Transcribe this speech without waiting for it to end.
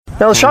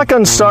Now, the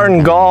shotgun start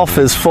in golf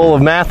is full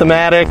of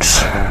mathematics.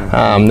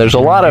 There's a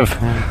lot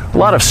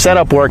of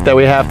setup work that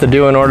we have to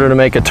do in order to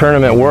make a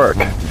tournament work.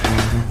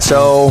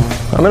 So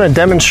I'm going to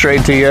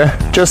demonstrate to you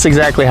just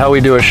exactly how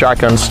we do a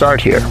shotgun start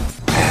here.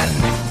 And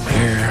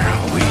here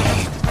we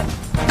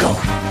go.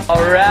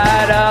 All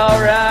right.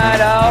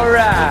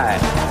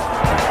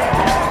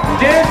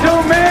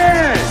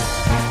 Gentlemen,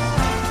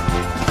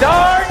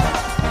 start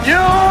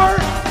your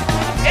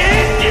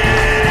engine!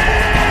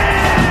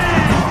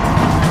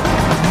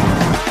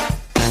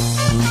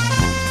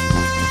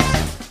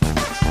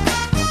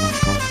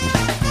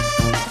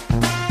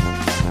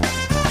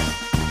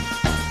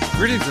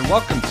 Greetings and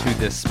welcome to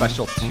this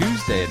special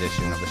Tuesday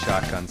edition of the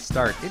Shotgun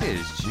Start. It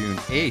is June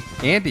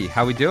 8th. Andy,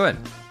 how we doing?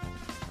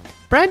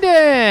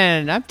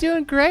 Brendan, I'm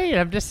doing great.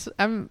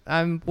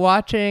 I'm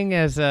watching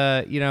as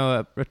a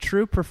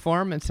true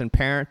performance in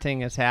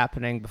parenting is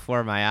happening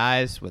before my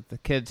eyes with the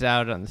kids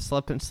out on the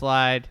slip and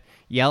slide,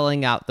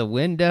 yelling out the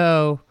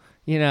window,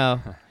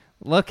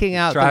 looking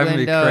out the window. Driving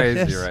me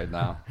crazy right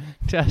now.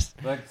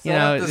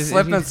 The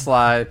slip and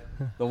slide.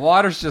 The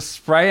water's just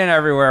spraying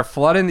everywhere,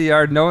 flooding the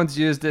yard. No one's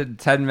used it in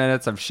 10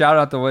 minutes. I'm shouting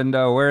out the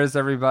window. Where is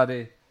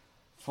everybody?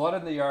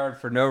 Flooding the yard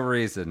for no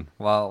reason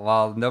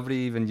while nobody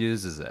even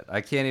uses it.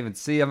 I can't even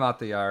see them out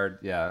the yard.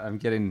 Yeah, I'm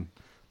getting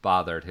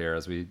bothered here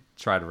as we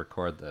try to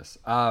record this.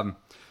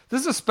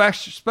 This is a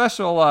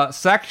special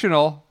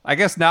sectional. I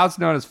guess now it's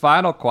known as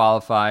final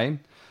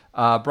qualifying.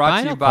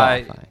 Brought to you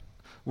by...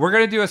 We're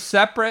going to do a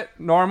separate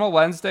normal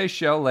Wednesday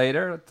show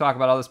later. Talk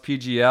about all this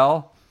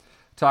PGL.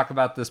 Talk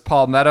about this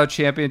Palmetto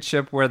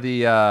Championship where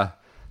the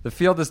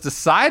field is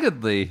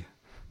decidedly...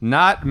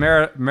 Not a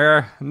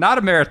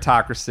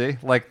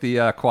meritocracy like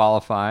the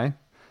qualifying.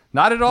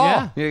 Not at all.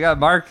 Yeah. You got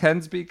Mark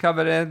Hensby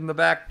coming in the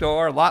back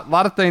door. A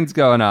lot of things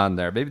going on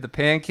there. Maybe the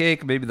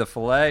pancake, maybe the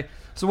filet.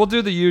 So we'll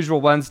do the usual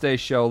Wednesday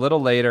show a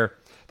little later.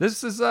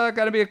 This is going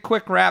to be a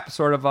quick wrap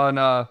sort of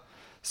on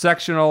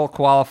sectional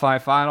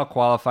qualifying, final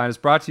qualifying. It's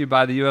brought to you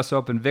by the U.S.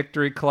 Open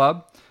Victory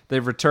Club.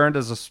 They've returned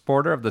as a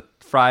supporter of the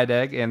Fried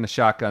Egg and the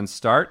Shotgun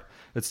Start.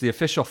 It's the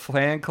official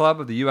fan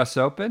club of the U.S.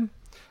 Open.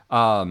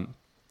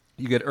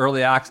 You get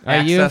early access.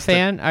 Are you a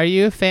fan? Are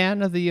you a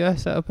fan of the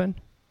U.S. Open?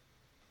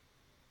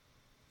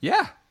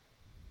 Yeah,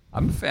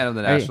 I'm a fan of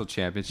the national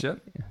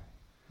championship.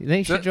 You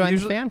think you should join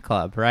the fan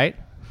club, right?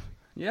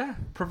 Yeah,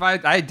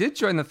 I did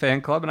join the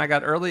fan club, and I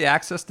got early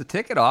access to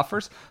ticket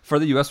offers for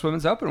the U.S.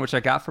 Women's Open, which I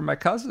got from my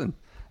cousin,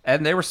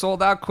 and they were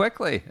sold out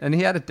quickly. And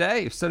he had a day.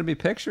 He was sending me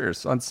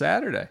pictures on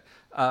Saturday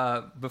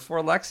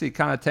before Lexi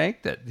kind of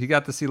tanked it. He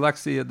got to see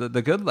Lexi,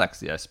 the good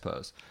Lexi, I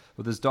suppose,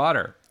 with his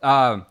daughter.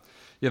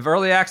 You have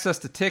early access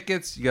to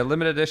tickets. You get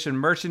limited edition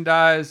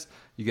merchandise.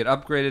 You get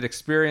upgraded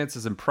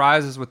experiences and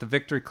prizes with the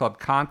Victory Club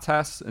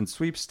contests and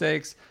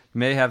sweepstakes. You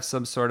may have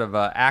some sort of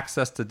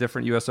access to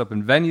different U.S.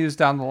 Open venues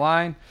down the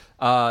line.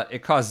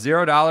 It costs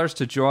 $0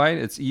 to join.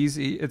 It's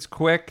easy. It's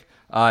quick.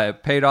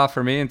 It paid off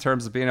for me in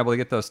terms of being able to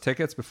get those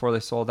tickets before they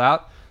sold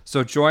out.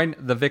 So join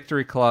the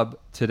Victory Club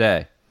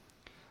today.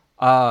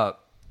 All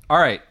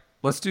right.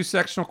 Let's do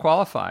sectional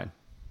qualifying.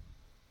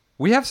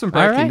 We have some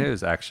breaking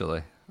news,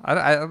 actually.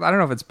 I don't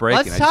know if it's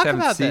breaking. Let's talk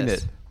about seen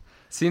this.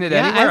 Seen it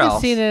anywhere else. I haven't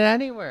seen it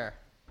anywhere.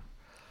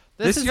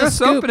 This is U.S.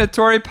 Open at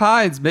Torrey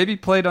Pines may be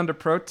played under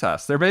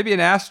protest. There may be an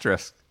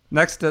asterisk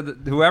next to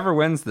whoever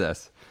wins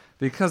this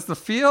because the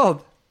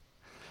field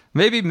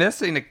may be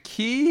missing a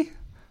key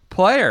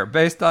player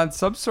based on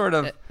some sort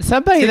of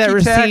somebody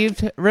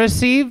that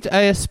received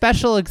a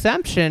special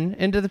exemption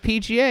into the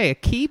PGA. A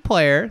key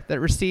player that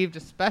received a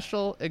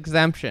special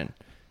exemption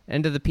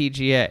into the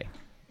PGA.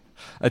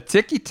 A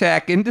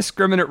ticky-tack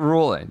indiscriminate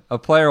ruling. A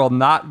player will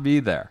not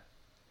be there.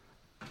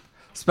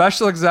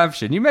 Special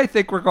exemption. You may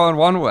think we're going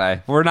one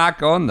way. We're not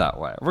going that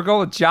way. We're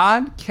going with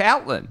John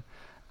Catlin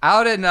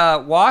out in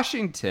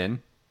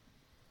Washington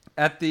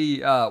at the,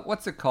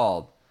 what's it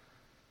called?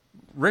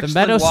 Richland, the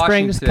Meadow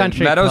Springs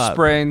Country Club.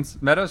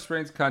 Meadow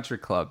Springs Country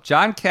Club.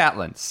 John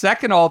Catlin,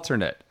 second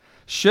alternate,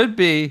 should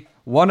be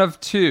one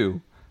of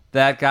two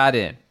that got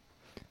in.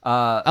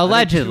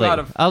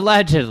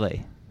 Allegedly.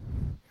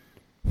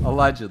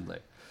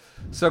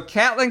 So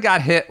Catlin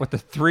got hit with a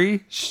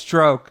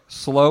 3-stroke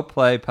slow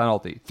play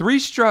penalty. 3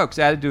 strokes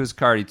added to his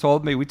card. He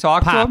told me, we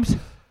talked to him.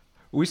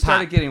 We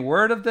started getting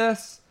word of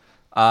this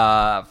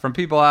from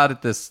people out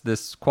at this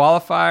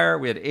qualifier.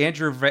 We had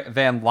Andrew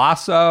Van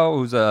Lasso,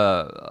 who's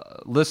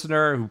a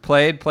listener who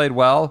played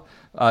well.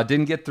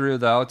 Didn't get through,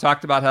 though.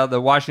 Talked about how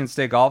the Washington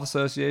State Golf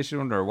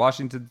Association, or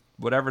Washington,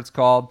 whatever it's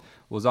called,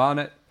 was on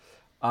it.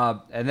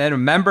 And then a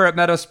member at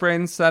Meadow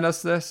Springs sent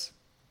us this.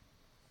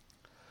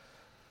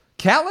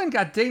 Catlin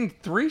got dinged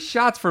 3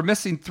 shots for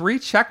missing 3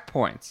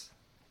 checkpoints.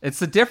 It's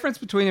the difference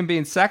between him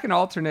being second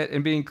alternate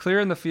and being clear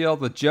in the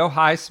field with Joe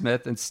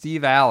Highsmith and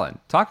Steve Allen.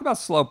 Talk about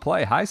slow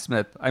play.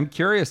 Highsmith, I'm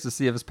curious to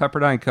see if his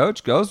Pepperdine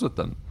coach goes with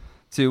them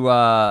to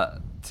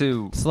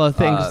slow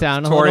things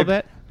down a little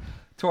bit.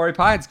 Torrey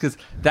Pines, because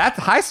that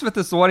Highsmith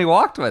is the one he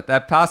walked with.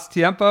 That Pass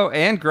Tiempo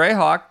and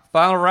Greyhawk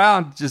final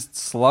round, just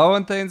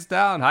slowing things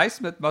down.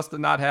 Highsmith must have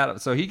not had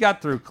it. So he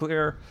got through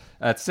clear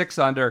at 6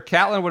 under.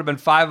 Catlin would have been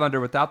 5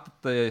 under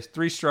without the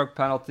 3-stroke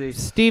penalty.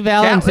 Steve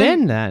Allen's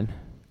in then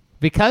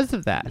because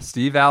of that.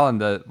 Steve Allen,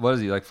 what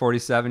is he, like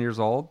 47 years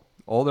old?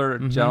 Older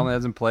gentleman,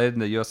 hasn't played in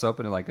the U.S.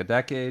 Open in like a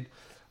decade.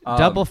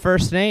 Double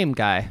first name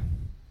guy.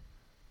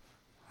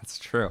 That's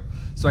true.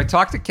 So I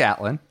talked to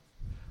Catlin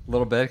a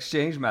little bit,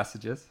 exchanged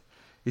messages.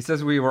 He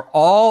says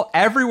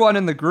everyone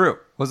in the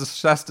group was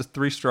assessed a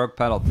 3-stroke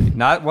penalty.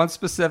 Not one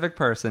specific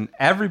person,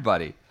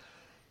 everybody.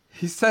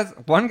 He says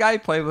one guy he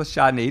played with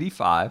shot an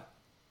 85.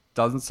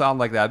 Doesn't sound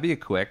like that'd be a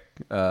quick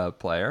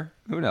player.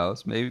 Who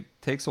knows? Maybe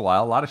it takes a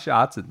while. A lot of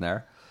shots in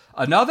there.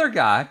 Another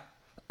guy,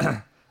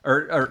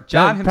 or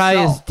John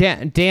himself.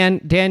 Probably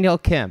is Daniel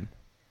Kim.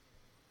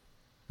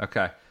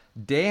 Okay.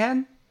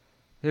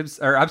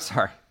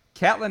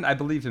 Catlin, I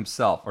believe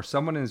himself, or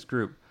someone in his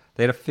group,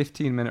 they had a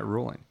 15-minute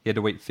ruling. He had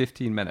to wait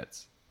 15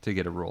 minutes to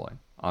get a ruling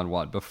on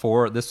one.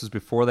 This was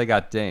before they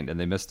got dinged, and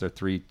they missed their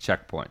 3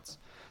 checkpoints.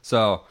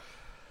 So,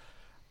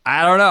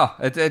 I don't know.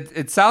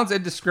 It sounds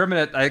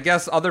indiscriminate. I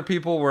guess other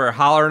people were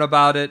hollering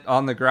about it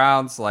on the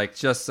grounds, like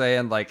just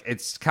saying, like,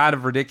 it's kind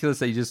of ridiculous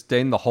that you just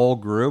dinged the whole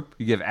group.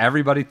 You give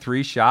everybody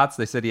 3 shots.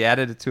 They said he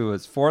added it to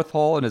his 4th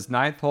hole and his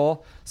 9th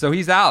hole. So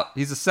he's out.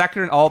 He's a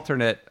second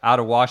alternate out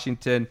of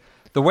Washington.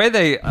 The way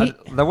they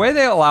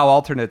allow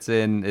alternates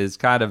in is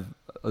kind of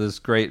this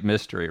great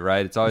mystery,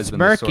 right? It's always been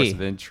the source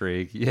of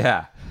intrigue.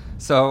 Yeah.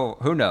 So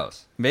who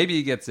knows? Maybe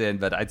he gets in,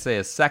 but I'd say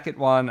a second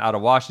one out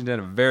of Washington,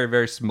 a very,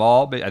 very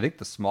small, but I think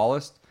the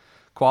smallest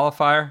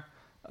qualifier,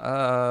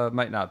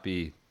 might not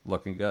be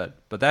looking good.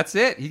 But that's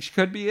it. He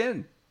could be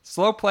in.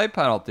 Slow play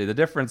penalty. The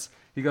difference,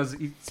 he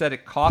said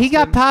it cost him.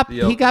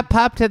 He got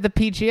popped at the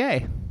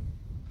PGA.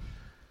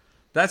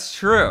 That's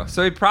true.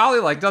 So he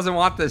probably doesn't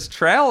want this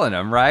trail in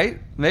him, right?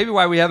 Maybe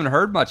why we haven't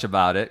heard much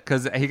about it,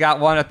 because he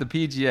got one at the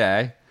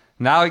PGA.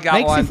 Now he got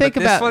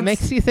one.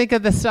 Makes you think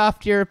of the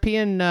soft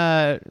European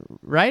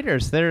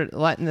writers. They're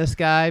letting this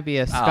guy be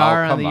a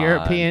star on the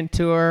European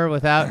tour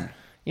without,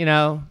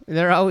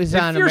 they're always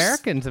on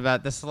Americans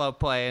about the slow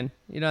play, and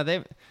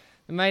they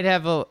might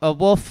have a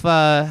wolf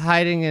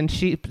hiding in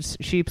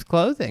sheep's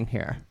clothing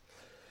here.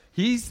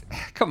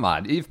 Come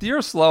on. If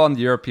you're slow on the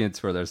European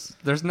tour,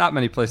 there's not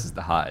many places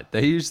to hide.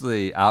 They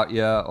usually out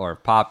you or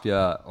pop you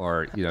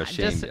or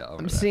shame you.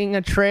 I'm seeing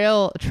a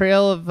trail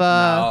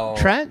of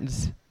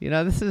trends.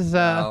 This is.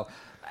 No.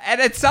 And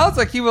it sounds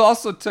like he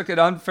also took an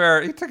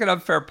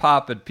unfair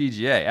pop at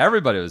PGA.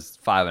 Everybody was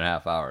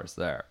 5.5 hours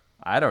there.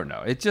 I don't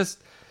know. It's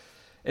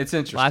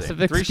interesting. Lots of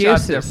 3 excuses.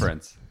 shot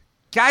difference.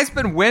 Guy's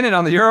been winning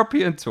on the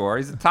European tour.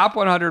 He's a top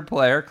 100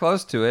 player,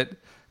 close to it.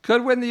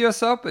 Could win the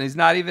U.S. Open. He's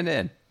not even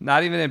in.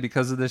 Not even in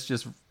because of this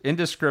just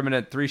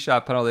indiscriminate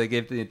 3-shot penalty they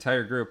gave to the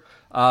entire group.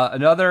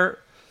 Another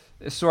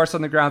source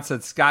on the ground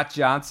said Scott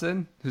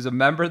Johnson, who's a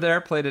member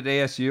there, played at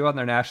ASU on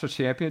their national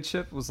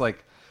championship,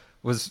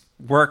 was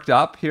worked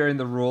up hearing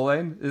the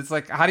ruling. It's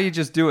like, how do you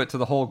just do it to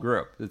the whole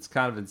group? It's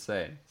kind of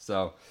insane.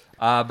 So,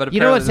 but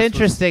what's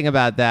interesting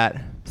about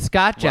that?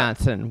 Scott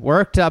Johnson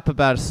worked up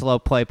about a slow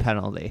play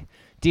penalty.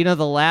 Do you know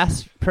the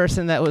last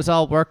person that was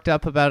all worked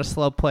up about a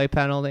slow play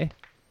penalty?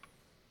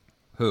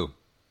 Who?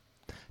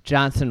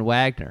 Johnson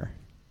Wagner.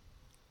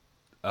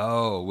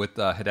 Oh, with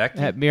Hideki?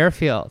 At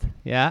Muirfield,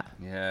 yeah.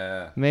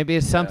 Yeah. Maybe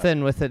it's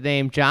something with the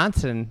name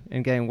Johnson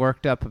and getting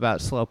worked up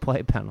about slow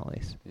play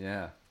penalties.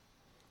 Yeah.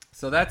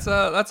 So that's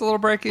a little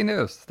breaking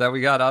news that we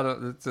got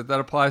that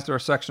applies to our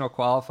sectional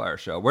qualifier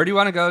show. Where do you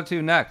want to go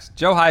to next?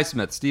 Joe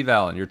Highsmith, Steve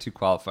Allen, your 2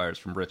 qualifiers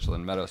from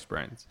Richland, Meadow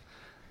Springs.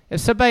 If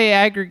somebody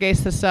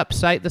aggregates this up,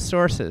 cite the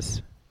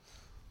sources.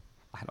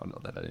 I don't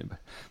know that anybody.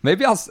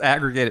 Maybe I'll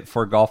aggregate it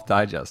for Golf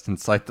Digest and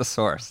cite the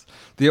source.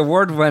 The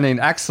award-winning,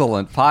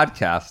 excellent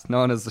podcast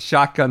known as The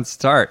Shotgun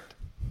Start.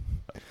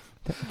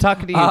 I'm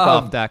talking to you,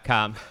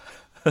 golf.com.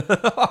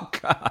 Oh,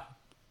 God.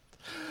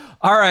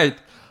 All right.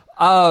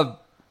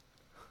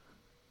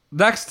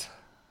 Next,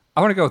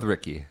 I want to go with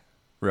Rickie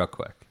real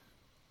quick.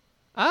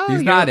 Oh,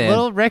 he's not in.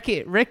 Little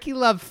Rickie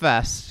Love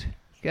Fest.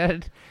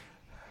 Got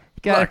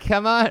to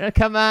come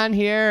on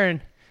here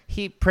and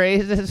heap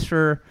praises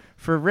for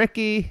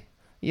Rickie.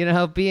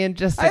 Being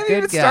just a good guy. I haven't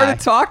even started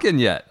talking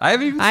yet. I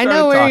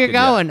know where you're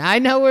going. I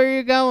know where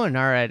you're going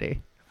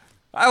already.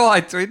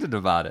 I tweeted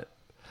about it.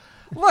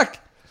 Look,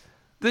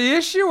 the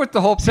issue with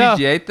the whole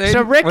PGA thing.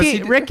 So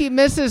Rickie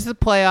misses the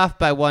playoff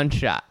by 1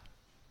 shot.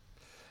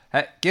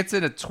 Gets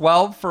in a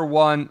 12 for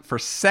 1 for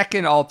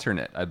second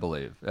alternate, I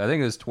believe. I think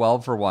it was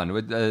 12 for 1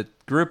 with a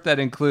group that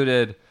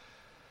included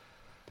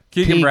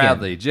Keegan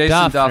Bradley,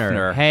 Jason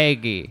Duffner,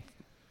 Hagee.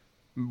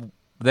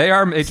 They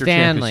are major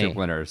championship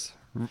winners.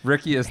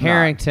 Rickie is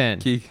Harrington.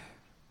 Not.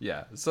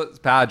 Yeah, so it's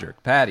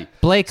Patty.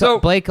 Blake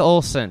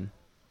Olson.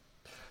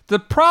 The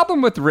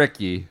problem with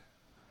Rickie,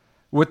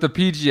 with the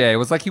PGA,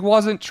 was he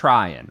wasn't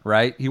trying,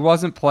 right? He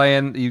wasn't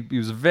playing. He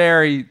was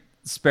very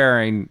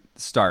sparing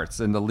starts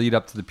in the lead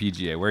up to the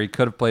PGA, where he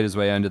could have played his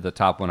way into the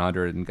top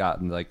 100 and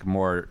gotten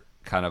more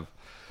kind of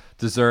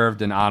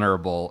deserved and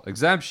honorable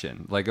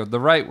exemption, the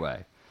right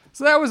way.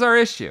 So that was our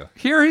issue.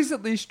 Here he's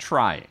at least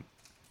trying.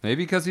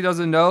 Maybe because he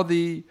doesn't know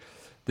the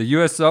The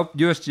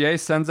USGA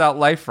sends out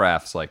life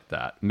rafts like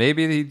that.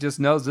 Maybe he just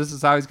knows this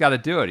is how he's got to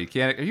do it. He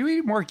can't. Are you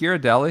eating more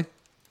Ghirardelli?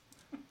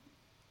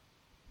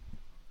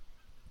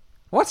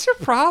 What's your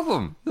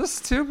problem? This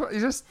is too. You're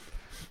just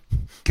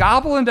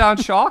gobbling down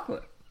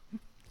chocolate.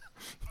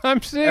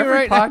 I'm sitting Every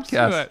right next to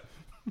podcast. it.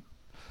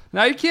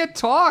 Now you can't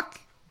talk.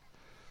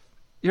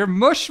 You're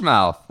mush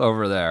mouth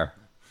over there.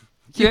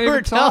 You can't You were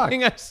even talk.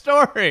 telling a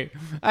story.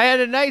 I had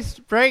a nice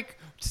break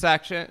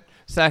second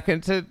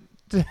to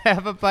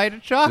have a bite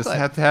of chocolate. Just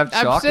have to have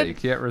chocolate. You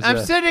can't resist.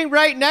 I'm sitting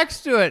right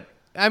next to it.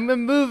 I'm gonna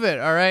move it.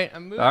 All right.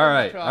 I'm moving. All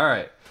right. the chocolate. All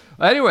right.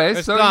 Anyways,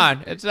 It's so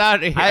gone. It's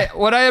out of here.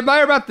 what I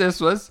admire about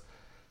this was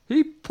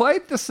he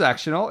played the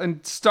sectional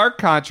in stark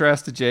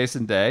contrast to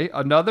Jason Day,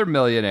 another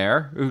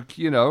millionaire who,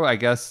 I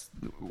guess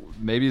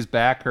maybe his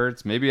back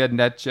hurts, maybe he had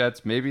net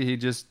jets, maybe he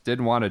just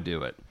didn't want to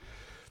do it.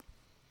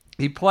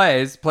 He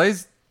plays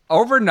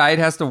overnight,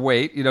 has to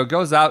wait,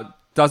 goes out,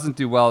 doesn't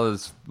do well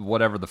as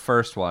whatever the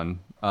first one,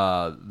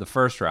 the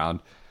first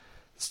round.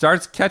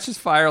 Catches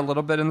fire a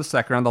little bit in the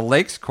second round. The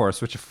Lakes course,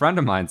 which a friend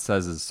of mine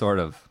says is sort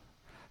of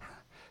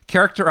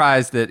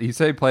characterized it. He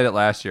said he played it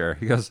last year.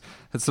 He goes,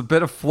 it's a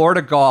bit of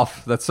Florida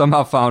golf that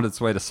somehow found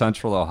its way to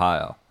Central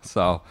Ohio.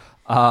 So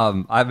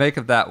I make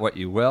of that what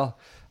you will.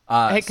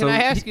 Hey, can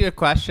I ask you a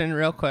question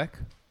real quick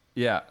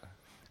Yeah.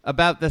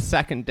 about the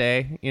second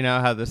day? You know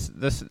how this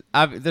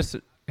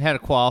had a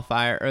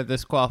qualifier, or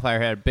this qualifier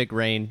had a big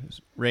rain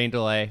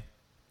delay.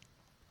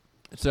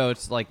 So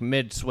it's like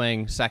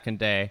mid-swing, second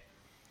day.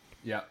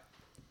 Yeah.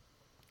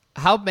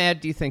 How mad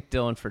do you think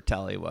Dylan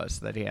Fratelli was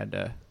that he had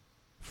to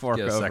fork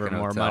Get a over second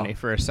more hotel. money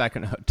for a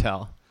second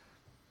hotel?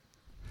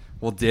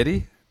 Well, did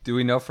he? Do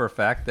we know for a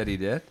fact that he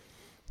did?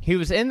 He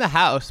was in the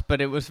house, but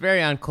it was very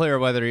unclear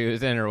whether he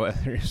was in or whether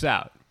he was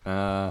out.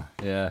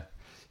 Yeah.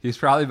 He's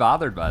probably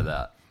bothered by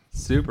that.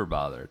 Super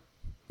bothered.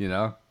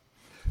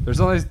 There's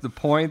only the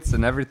points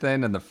and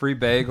everything, and the free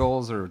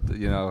bagels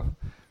or,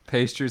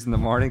 pastries in the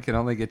morning can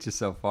only get you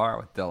so far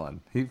with Dylan.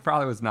 He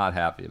probably was not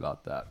happy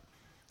about that.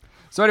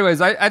 So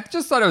anyways, I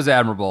just thought it was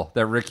admirable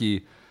that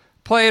Rickie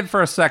played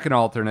for a second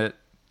alternate,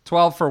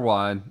 12 for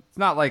 1. It's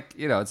not like,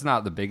 it's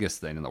not the biggest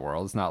thing in the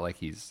world. It's not like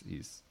he's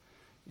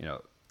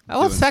Well,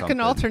 doing second something.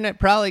 alternate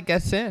probably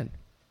gets in.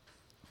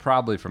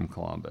 Probably from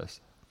Columbus,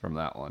 from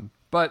that one.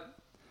 But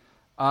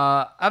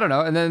I don't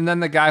know. And then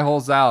the guy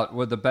holds out,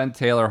 with the Ben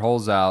Taylor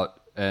holds out,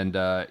 and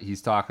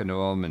he's talking to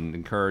him and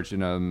encouraging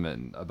him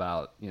and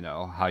about,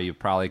 how you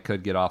probably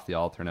could get off the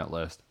alternate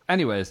list.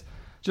 Anyways,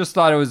 just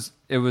thought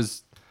it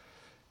was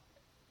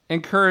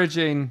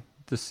encouraging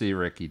to see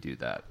Rickie do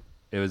that.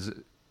 It was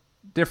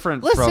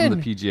different from the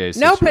PGA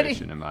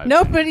situation, in my opinion.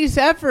 Nobody's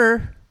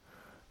ever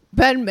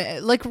been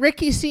like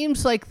Rickie.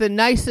 Seems like the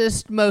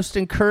nicest, most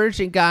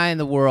encouraging guy in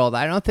the world.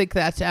 I don't think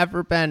that's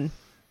ever been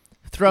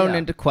thrown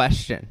into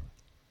question.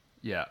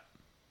 Yeah.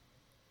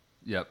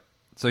 Yep.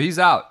 So he's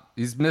out.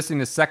 He's missing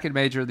his second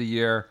major of the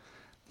year.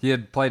 He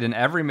had played in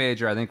every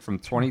major, I think, from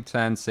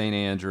 2010 St.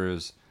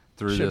 Andrews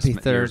through Should this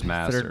be year's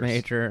Masters. third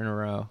major in a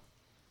row.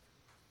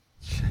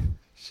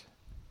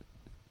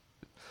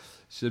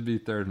 Should be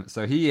third.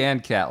 So he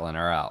and Catlin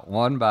are out.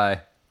 One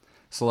by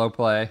slow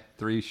play,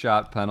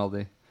 3-shot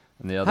penalty,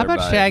 and the other How about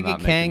by Shaggy not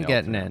making Kane the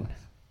getting alternate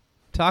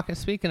in?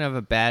 list. Speaking of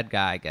a bad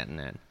guy getting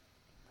in.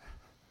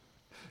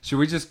 Should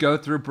we just go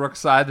through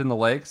Brookside and the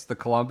Lakes, the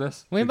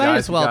Columbus? We the might guys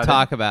as who well got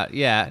talk in? about.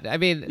 Yeah, I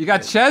mean, You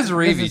got Ches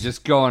Reavie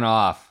just going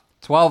off,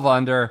 12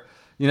 under.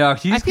 He's I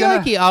feel gonna,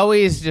 like he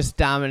always just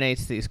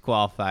dominates these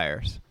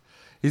qualifiers.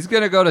 He's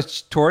gonna go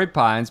to Torrey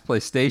Pines, play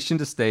station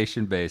to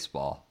station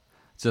baseball.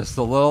 Just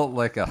a little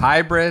like a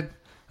hybrid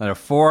and a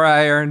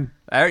 4-iron.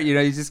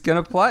 He's just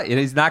gonna play.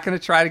 He's not gonna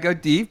try to go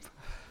deep.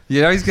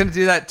 He's gonna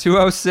do that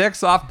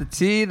 206 off the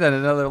tee, then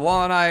another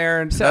long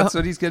iron. So, that's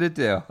what he's gonna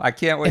do. I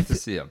can't wait to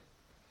see him.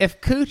 If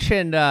Cooch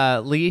and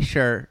Leash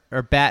are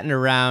batting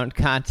around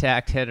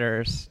contact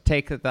hitters,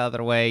 take it the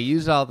other way,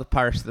 use all the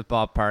parts of the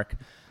ballpark,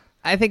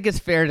 I think it's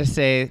fair to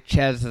say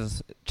Ches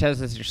is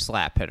your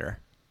slap hitter.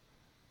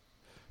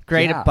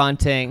 Great Yeah. at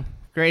bunting,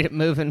 great at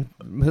moving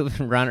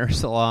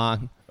runners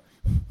along.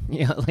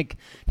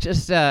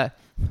 Just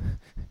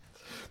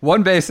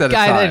One base at a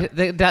guy time.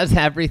 that does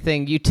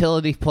everything,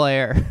 utility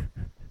player.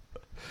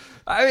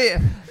 I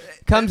mean,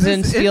 Comes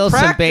in, steals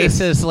some practice-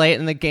 bases late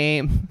in the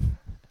game.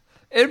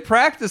 In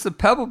practice at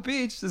Pebble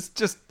Beach, is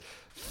just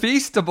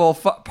feastable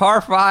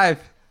par 5.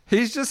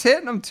 He's just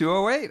hitting them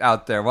 208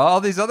 out there, while all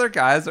these other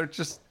guys are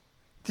just,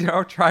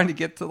 trying to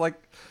get to like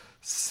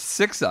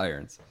 6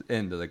 irons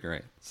into the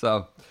green.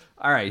 So,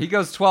 all right, he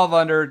goes 12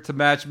 under to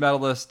match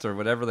medalist or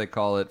whatever they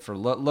call it for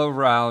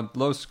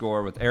low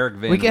score with Eric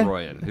Van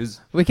Rooyen,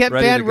 who's We kept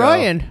ready Van to go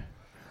Rooyen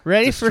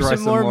ready for destroy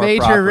some more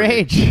major property.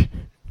 rage.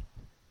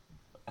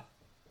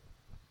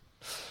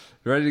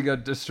 Ready to go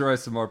destroy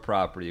some more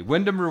property.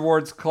 Wyndham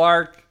rewards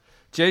Clark,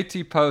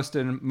 JT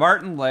Poston,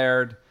 Martin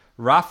Laird,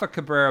 Rafa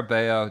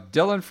Cabrera-Bello,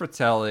 Dylan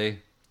Fratelli,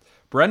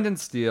 Brendan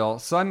Steele,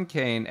 Son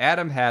Kane,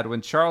 Adam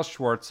Hadwin, Charles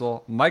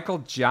Schwartzel, Michael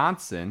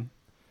Johnson,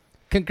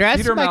 Congrats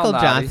Peter to Michael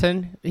Malnati.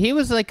 Johnson. He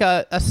was like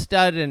a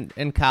stud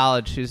in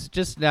college who's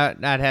just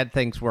not had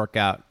things work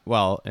out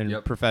well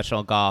in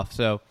professional golf.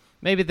 So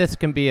maybe this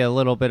can be a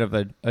little bit of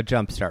a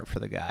jump start for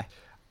the guy.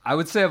 I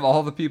would say of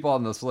all the people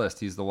on this list,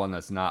 he's the one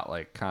that's not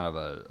like kind of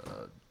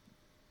a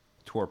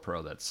tour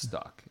pro that's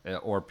stuck,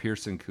 or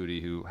Pearson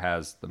Cootie, who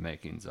has the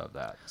makings of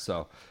that.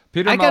 So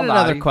Peter I got Malnati,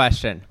 another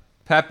question.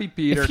 Peppy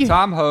Peter,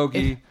 Tom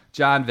Hoagie,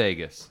 John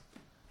Vegas.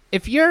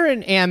 If you're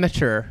an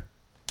amateur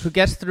who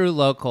gets through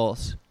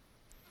locals,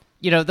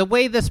 the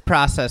way this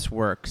process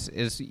works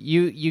is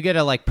you get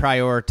to like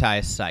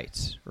prioritize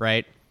sites,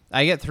 right?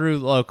 I get through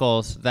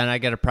locals, then I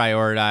get to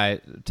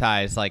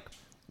prioritize like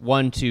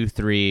 1, 2,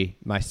 3,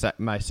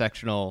 my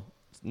sectional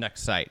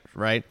next site,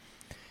 right?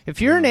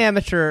 If you're an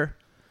amateur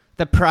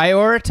that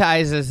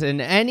prioritizes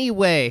in any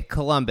way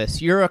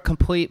Columbus, you're a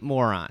complete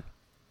moron.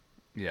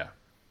 Yeah.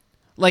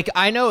 Like,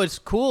 I know it's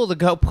cool to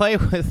go play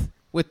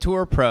with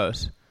tour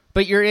pros,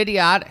 but you're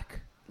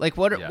idiotic. Like,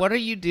 what are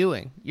you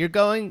doing? You're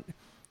going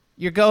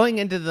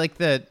into like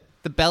the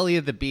belly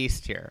of the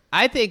beast here.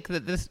 I think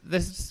that this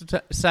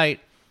site,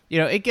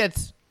 it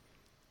gets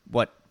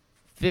what,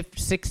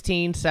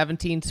 16,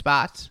 17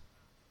 spots.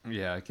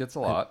 Yeah, it gets a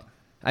lot.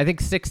 I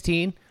think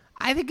 16.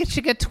 I think it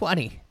should get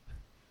 20.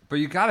 But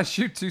you got to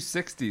shoot two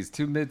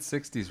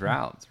mid-60s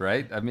rounds,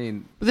 right? I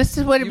mean, this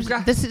is what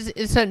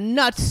it's a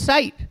nuts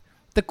site.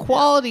 The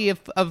quality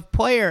of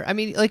player. I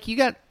mean, like, you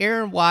got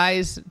Aaron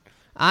Wise,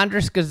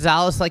 Andres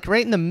Gonzalez, like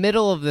right in the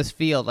middle of this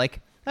field.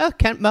 Like,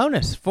 Kent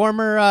Monis,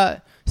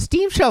 former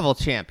steam shovel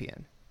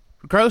champion,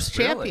 gross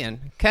champion,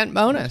 really? Kent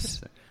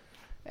Monis.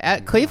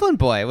 Cleveland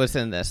boy was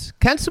in this.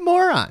 Kent's a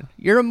moron.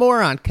 You're a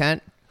moron,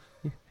 Kent.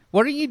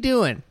 What are you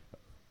doing?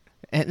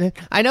 And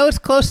I know it's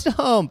close to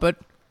home, but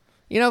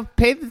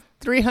pay the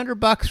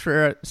 $300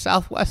 for a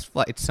Southwest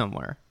flight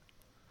somewhere.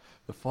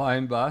 The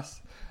flying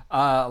bus.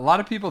 A lot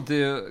of people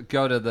do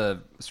go to the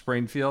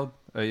Springfield.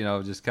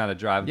 Just kind of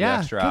drive the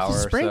extra hour or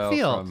so.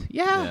 Springfield.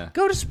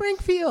 Go to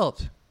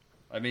Springfield.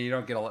 I mean, you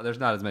don't get there's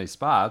not as many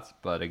spots,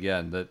 but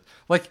again,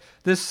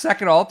 this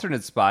second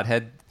alternate spot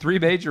had 3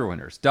 major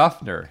winners: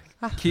 Duffner,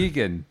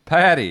 Keegan,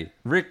 Patty,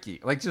 Rickie.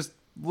 Like, just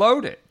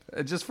load it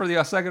just for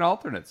the second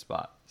alternate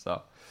spot.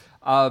 So,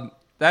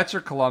 that's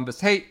your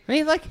Columbus. Hey, I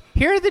mean, like,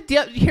 here are the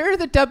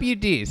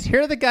WDs.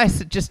 Here are the guys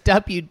that just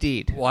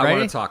WD'd. Well, I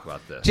want to talk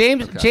about this.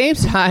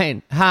 James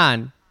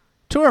Hahn,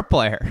 tour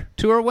player,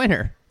 tour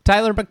winner.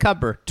 Tyler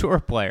McCumber, tour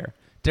player.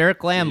 Derek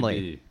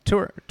Lamley,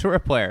 tour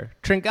player.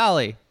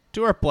 Tringali,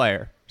 tour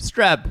player.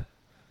 Streb,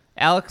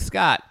 Alex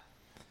Scott,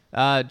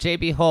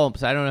 JB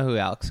Holmes. I don't know who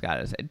Alex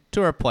Scott is.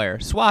 Tour player.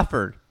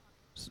 Swafford,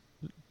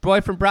 boy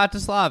from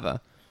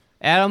Bratislava.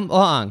 Adam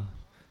Long,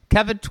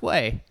 Kevin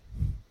Tway.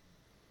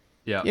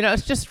 Yeah.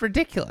 It's just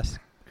ridiculous.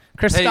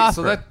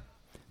 Christopher,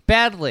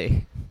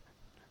 Badley.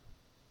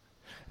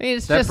 I mean,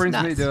 that just brings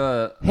nuts. me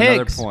to Higgs,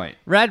 another point.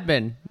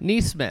 Redmond,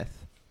 Neesmith.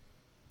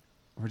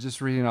 We're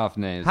just reading off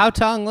names. How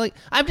Tong Lee.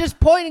 I'm just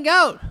pointing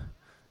out.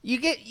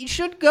 You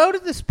should go to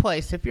this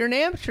place if you're an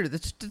amateur.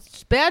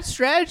 That's bad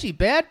strategy,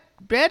 bad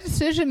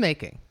decision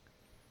making.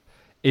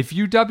 If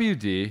you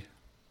WD,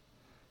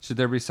 should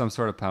there be some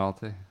sort of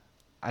penalty?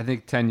 I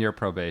think 10-year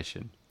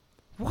probation.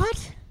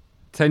 What?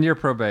 10-year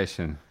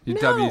probation. You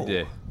No.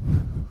 WD.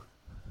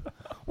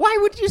 Why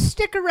would you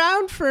stick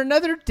around for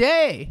another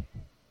day?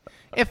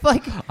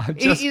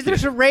 If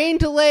there's a rain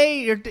delay,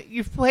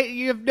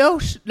 you have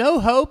no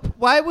hope.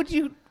 Why would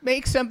you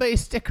make somebody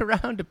stick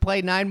around to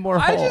play 9 more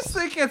holes? I just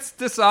think it's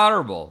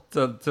dishonorable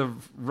to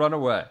run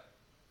away.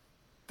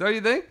 Don't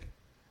you think?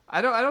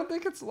 I don't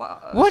think it's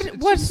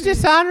What's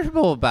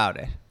dishonorable about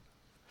it?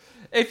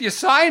 If you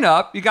sign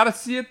up, you got to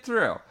see it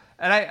through.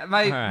 And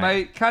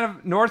my kind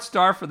of North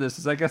Star for this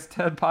is, I guess,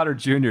 Ted Potter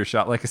Jr.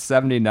 shot like a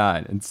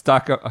 79 and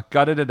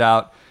gutted it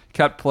out,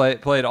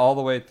 played all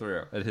the way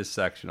through at his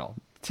sectional.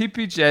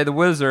 TPJ, the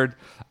Wizard,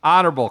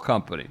 honorable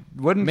company.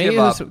 Wouldn't give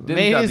up.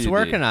 Maybe he was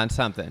working on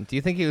something. Do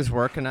you think he was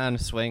working on a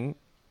swing?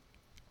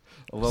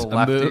 A little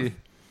lefty. Move?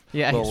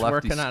 Yeah, he's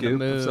working on a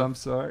move of some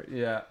sort.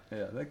 Yeah,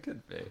 that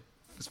could be.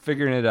 Just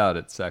figuring it out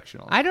at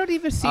sectional. I don't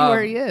even see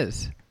where he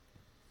is.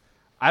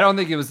 I don't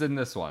think it was in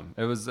this one.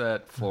 It was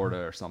at Florida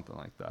or something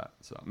like that.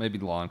 So maybe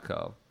Lawn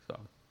Cove,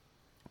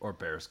 or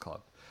Bears Club.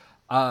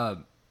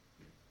 All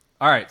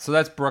right, so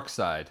that's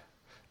Brookside.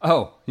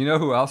 Oh, you know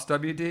who else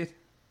WD'd?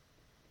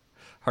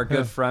 Our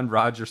good friend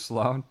Roger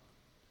Sloan.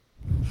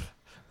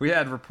 We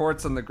had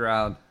reports on the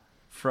ground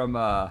from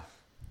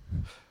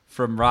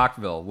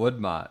Rockville,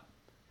 Woodmont.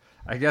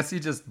 I guess he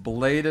just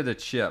bladed a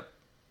chip.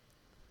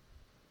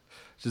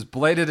 Just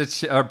bladed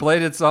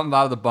something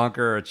out of the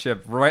bunker or a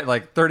chip right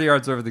like 30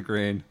 yards over the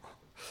green.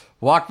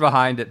 Walked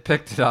behind it,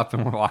 picked it up,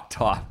 and walked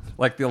off.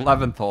 Like the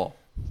 11th hole.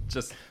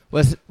 Just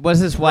was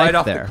his wife right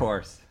off there? the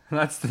course.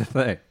 That's the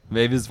thing.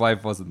 Maybe his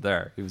wife wasn't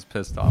there. He was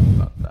pissed off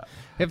about that.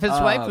 If his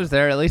wife was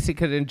there, at least he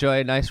could enjoy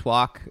a nice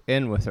walk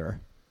in with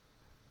her.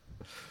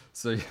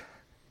 So,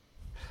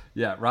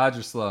 yeah,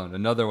 Roger Sloan,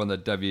 another one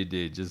that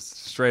WD,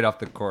 just straight off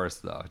the course,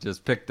 though.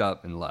 Just picked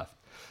up and left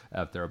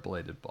after a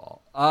bladed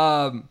ball.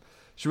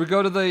 Should we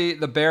go to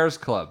the Bears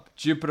Club?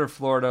 Jupiter,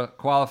 Florida.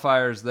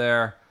 Qualifiers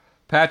there.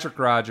 Patrick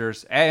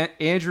Rogers.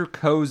 Andrew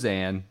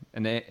Kozan,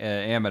 an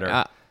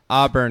amateur.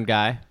 Auburn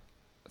guy.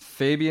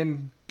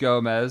 Fabian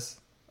Gomez,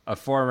 a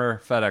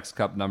former FedEx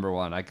Cup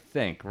 #1, I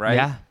think, right?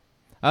 Yeah.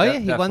 Oh, yeah,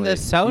 he won the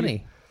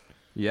Sony.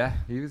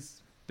 He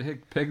was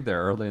big pig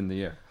there early in the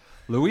year.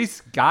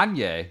 Luis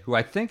Gagne, who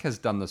I think has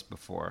done this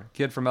before.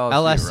 Kid from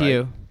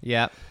LSU, right?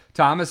 Yeah.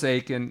 Thomas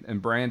Aiken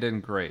and Brandon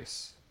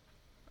Grace.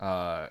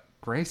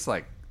 Grace,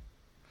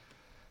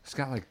 he's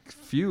got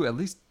at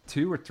least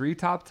 2 or 3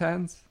 top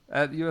 10s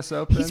at U.S.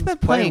 Open. He's been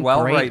playing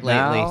well great right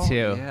lately, now.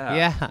 too.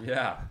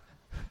 Yeah.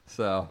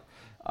 So,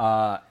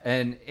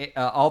 and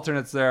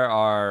alternates there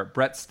are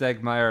Brett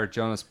Stegmeyer,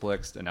 Jonas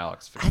Blixt, and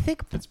Alex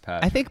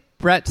Fitzpatrick. I think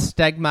Brett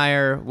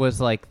Stegmeyer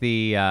was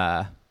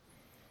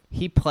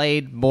he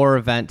played more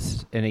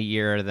events in a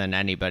year than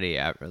anybody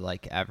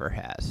ever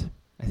has.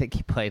 I think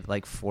he played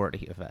 40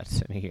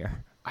 events in a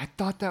year. I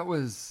thought that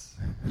was,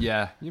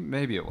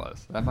 maybe it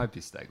was. That might be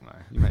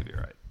Stegmeyer. You might be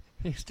right.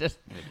 He's just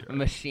a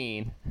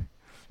machine.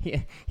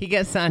 He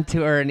gets on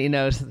tour and he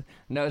knows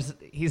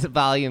he's a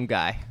volume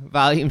guy,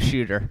 volume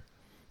shooter.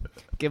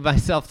 Give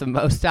myself the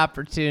most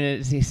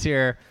opportunities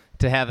here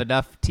to have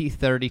enough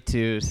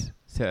T32s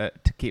to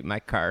keep my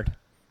card.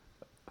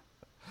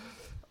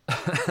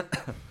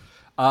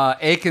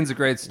 Aiken's a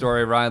great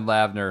story. Ryan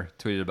Lavner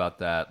tweeted about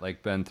that.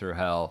 Been through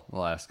hell the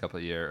last couple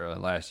of years,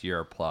 last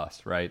year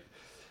plus, right?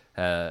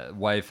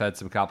 Wife had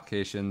some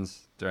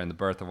complications during the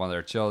birth of one of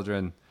their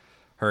children.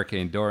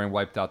 Hurricane Dorian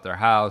wiped out their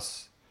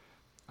house.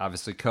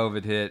 Obviously,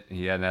 COVID hit.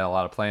 He hadn't had a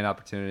lot of playing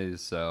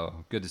opportunities,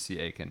 so good to see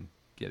Aiken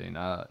getting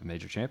a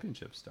major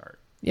championship start.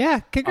 Yeah,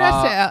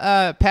 congrats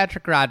to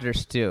Patrick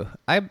Rogers too.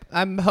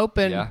 I'm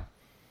hoping. Yeah.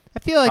 I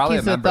feel like Probably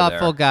he's a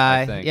thoughtful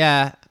guy.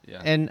 Yeah.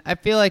 And I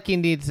feel like he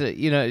needs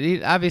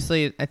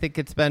obviously I think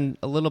it's been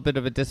a little bit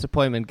of a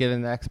disappointment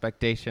given the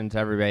expectations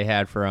everybody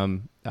had for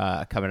him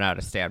coming out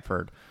of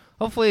Stanford.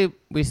 Hopefully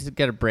we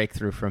get a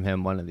breakthrough from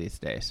him one of these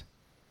days.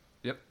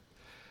 Yep.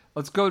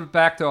 Let's go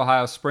back to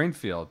Ohio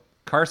Springfield.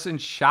 Carson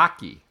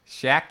Shock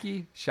out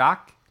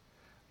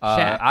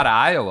of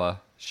Iowa.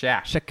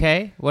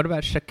 Shake? What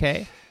about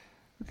Shake?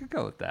 We could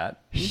go with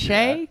that.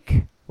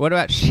 Shake? What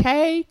about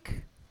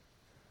Shake?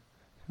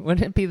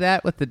 Wouldn't it be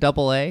that with the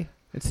double A?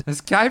 It's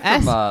this guy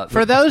from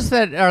for those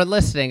that are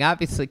listening,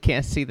 obviously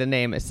can't see the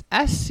name. It's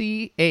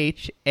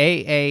SCHAAKE.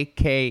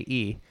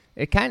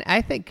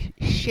 I think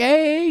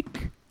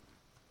Shake.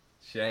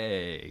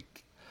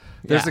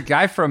 There's a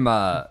guy from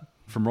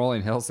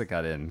Rolling Hills that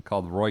got in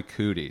called Roy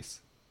Cooties.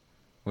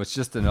 It's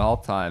just an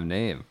all-time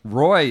name.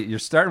 Roy, you're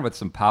starting with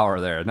some power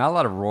there. Not a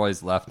lot of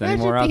Roys left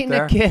anymore out there.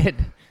 Imagine being a kid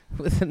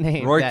with a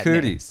name. Roy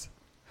Cooties.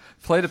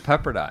 Played at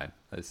Pepperdine,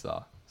 I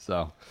saw.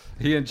 So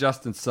he and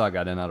Justin Sugg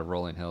got in out of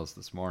Rolling Hills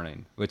this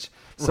morning, which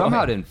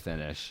somehow didn't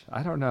finish.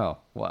 I don't know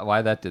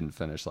why that didn't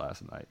finish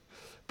last night.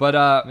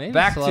 But maybe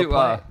back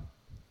to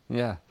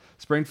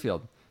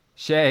Springfield.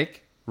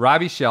 Shake,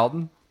 Robbie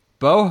Shelton,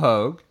 Bo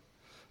Hogue,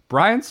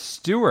 Brian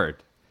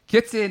Stewart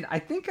gets in. I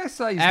think I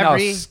saw he's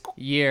every now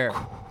year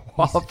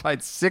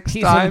qualified 6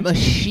 he's times. A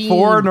machine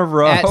 4 in a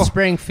row at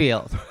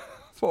Springfield.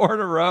 4 in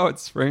a row at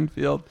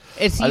Springfield.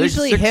 It's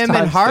usually him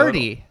and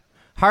Hardy. Total.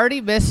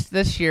 Hardy missed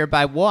this year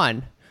by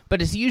 1.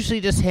 But it's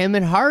usually just him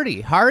and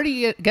Hardy.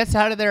 Hardy gets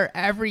out of there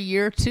every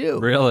year, too.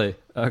 Really?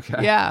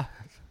 Okay. Yeah.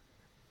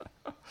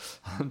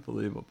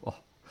 Unbelievable.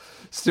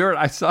 Stuart,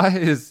 I saw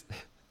his,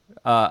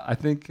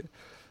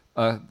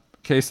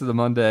 case of the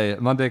Monday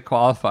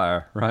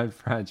qualifier. Ryan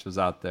French was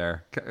out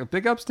there.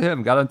 Big ups to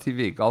him. Got on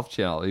TV, Golf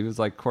Channel. He was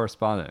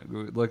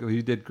correspondent. Look,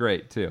 he did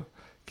great, too.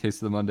 Case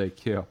of the Monday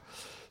Q.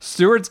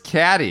 Stewart's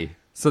caddy.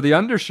 So the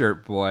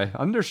undershirt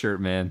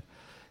man.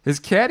 His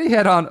caddy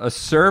had on a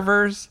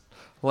server's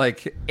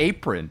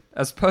apron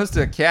as opposed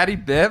to a caddy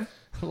bib,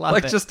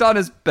 just on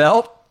his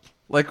belt,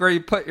 where you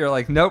put your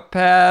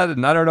notepad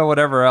and I don't know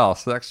whatever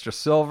else, extra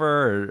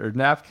silver or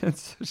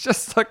napkins. It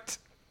just looked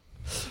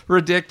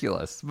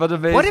ridiculous, but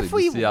amazing. What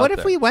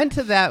if we went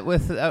to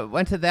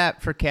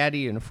that for caddy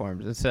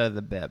uniforms instead of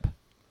the bib?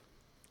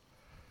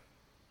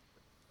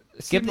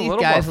 Give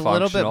these guys a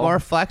little bit more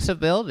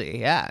flexibility.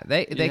 Yeah,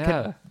 they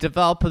could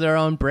develop their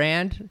own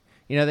brand.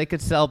 They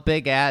could sell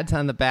big ads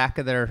on the back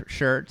of their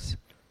shirts.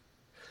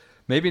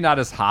 Maybe not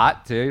as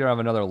hot, too. You don't have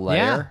another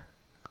layer,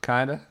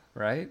 kind of,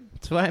 right?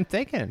 That's what I'm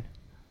thinking.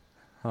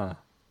 Huh.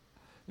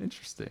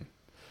 Interesting.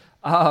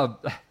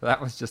 That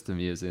was just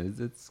amusing.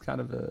 It's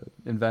kind of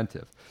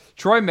inventive.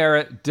 Troy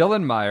Merritt,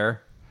 Dylan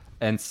Meyer,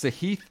 and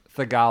Sahith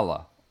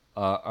Thagala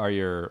are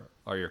your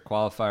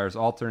qualifiers.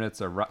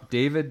 Alternates are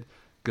David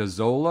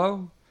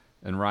Gazzolo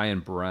and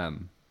Ryan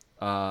Brem.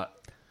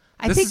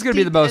 This is going to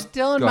be the most...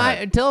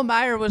 Dylan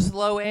Meyer was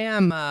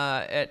low-am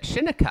at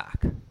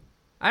Shinnecock.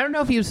 I don't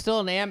know if he was still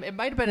an AM. It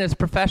might have been his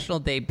professional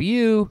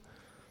debut.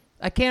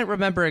 I can't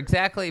remember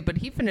exactly, but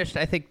he finished,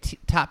 I think,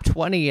 top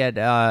 20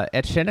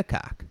 at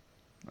Shinnecock.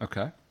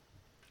 Okay.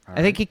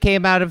 I think he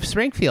came out of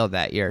Springfield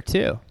that year,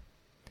 too.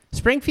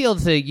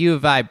 Springfield's a U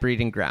of I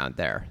breeding ground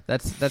there.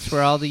 That's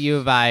where all the U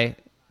of I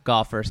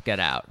golfers get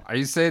out. Are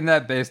you saying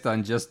that based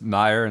on just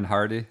Meyer and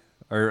Hardy?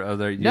 Or are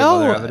there you No,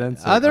 have other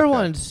evidence? other Okay.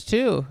 ones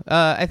too.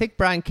 I think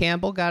Brian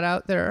Campbell got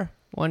out there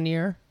one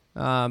year.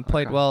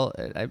 Played well.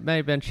 It may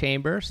have been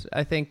Chambers.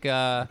 I think.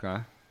 Okay.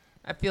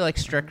 I feel like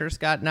Stricker's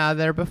gotten out of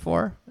there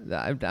before.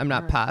 I'm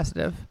not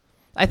positive.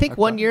 I think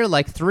one year,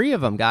 like 3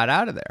 of them got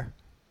out of there.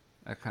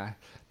 Okay.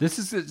 This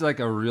is like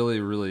a really,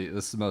 really,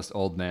 this is the most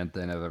old man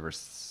thing I've ever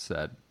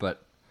said.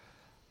 But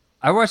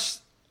I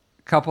watched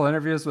a couple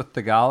interviews with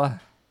Tagala.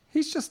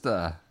 He's just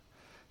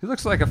he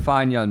looks like a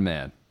fine young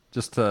man.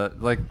 Just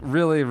like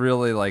really,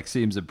 really like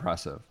seems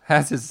impressive.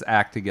 Has his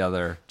act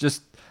together.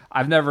 Just,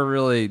 I've never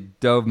really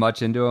dove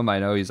much into him. I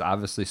know he's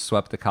obviously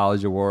swept the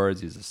college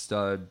awards. He's a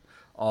stud,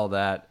 all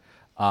that.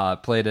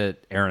 Played at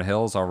Erin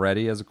Hills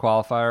already as a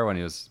qualifier when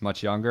he was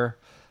much younger.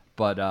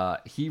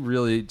 But he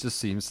really just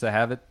seems to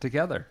have it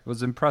together. It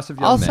was an impressive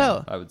young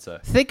man, I would say.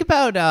 Think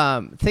about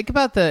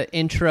the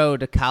intro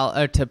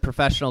to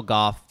professional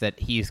golf that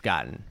he's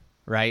gotten,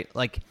 right?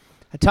 Like,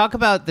 talk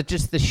about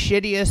just the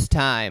shittiest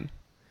time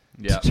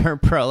to turn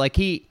pro. Like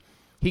he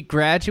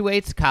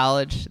graduates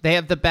college. They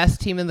have the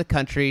best team in the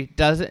country.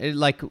 Doesn't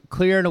like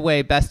clear and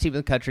away best team in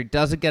the country.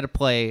 Doesn't get to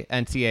play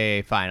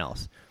NCAA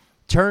finals.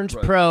 Turns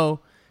pro.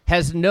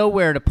 Has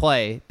nowhere to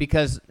play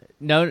because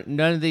none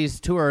of these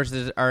tours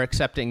are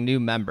accepting new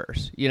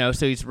members. You know,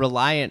 so he's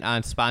reliant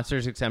on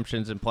sponsors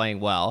exemptions and playing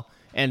well.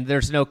 And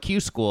there's no Q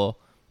school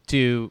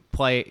to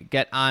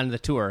get on the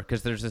tour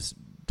because there's this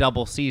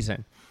double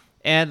season.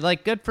 And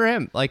like, good for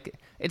him. Like,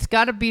 it's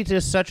got to be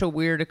just such a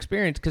weird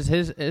experience because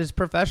his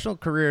professional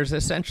career has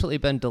essentially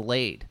been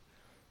delayed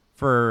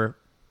for,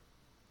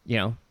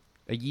 a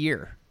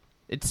year.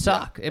 It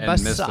sucked. It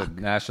must suck. And missed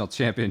a national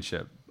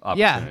championship.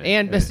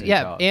 And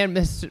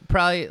missed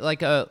probably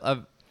like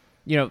a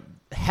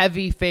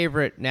heavy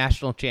favorite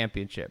national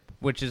championship,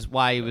 which is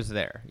why he was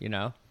there.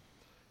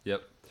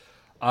 Yep.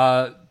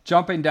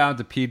 Jumping down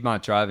to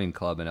Piedmont Driving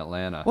Club in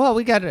Atlanta. Well,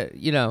 we got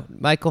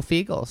Michael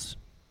Fiegels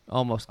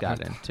almost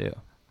got in too.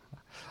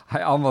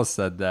 I almost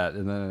said that,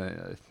 and then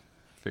I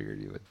figured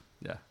you would,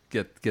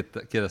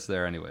 get us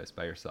there anyways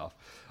by yourself.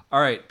 All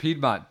right,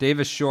 Piedmont,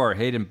 Davis Shore,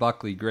 Hayden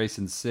Buckley,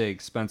 Grayson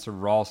Sigg, Spencer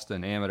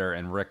Ralston, amateur,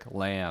 and Rick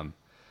Lamb.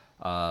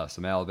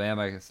 Some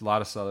Alabama, a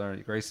lot of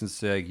Southern, Grayson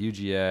Sigg,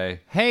 UGA.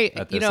 Hey,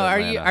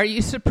 are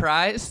you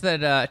surprised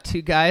that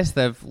 2 guys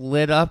that have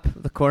lit up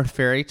the Korn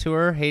Ferry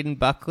Tour, Hayden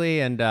Buckley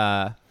and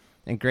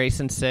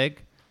Grayson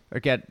Sigg, are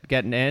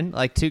getting in?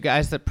 Like 2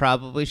 guys that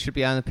probably should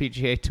be on the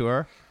PGA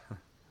Tour.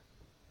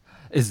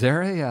 Is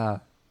there an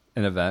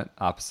event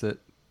opposite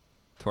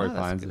Torrey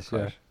Pines this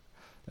year?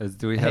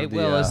 Do we have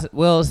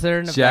Will, is there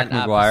an Jack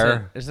event McGuire?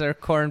 opposite? Is there a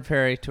Korn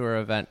Ferry Tour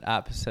event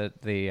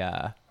opposite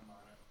the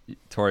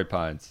Torrey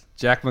Pines?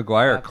 Jack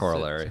McGuire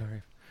corollary.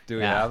 Do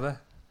we have that?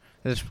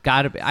 There's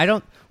got to be. I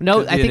don't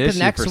know. I think the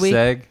next week.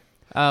 Seg.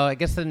 Oh, I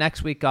guess the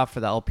next week off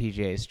for the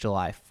LPGA is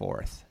July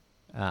 4th.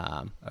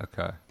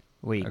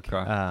 Week.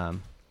 Okay.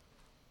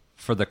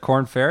 For the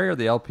Korn Ferry or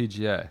the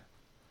LPGA?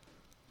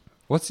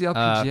 What's the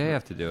LPGA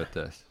have to do with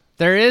this?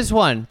 There is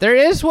one.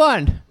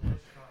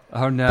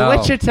 Oh, no. The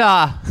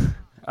Wichita.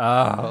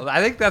 Oh,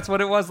 I think that's what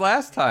it was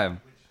last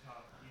time.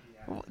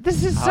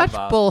 This is such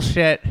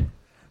bullshit.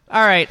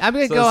 All right, I'm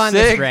going to go on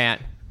this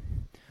rant.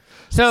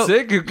 So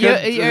Sig, who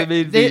could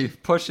be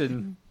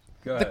pushing.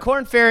 The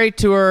Korn Ferry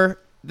Tour,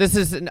 this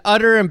is an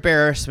utter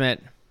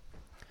embarrassment.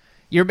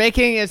 They're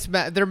making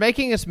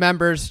its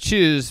members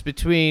choose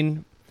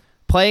between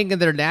playing in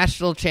their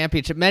national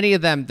championship, many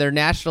of them their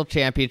national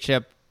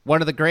championship,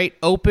 one of the great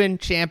open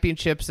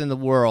championships in the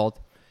world,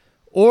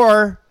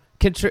 or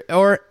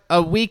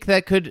a week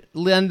that could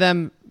lend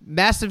them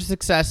massive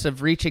success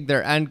of reaching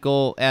their end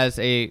goal as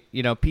a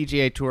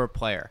PGA Tour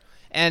player.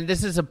 And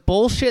this is a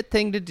bullshit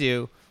thing to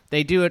do.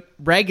 They do it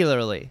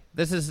regularly.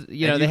 This is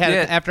they had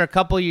it after a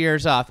couple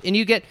years off, and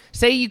you could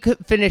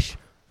finish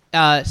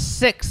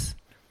 6th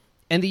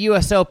in the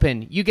U.S.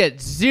 Open, you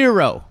get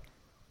 0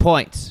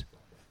 points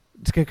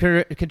to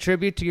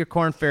contribute to your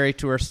Korn Ferry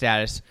Tour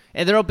status,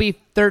 and there'll be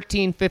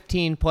 13,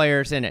 15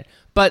 players in it.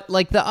 But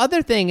like the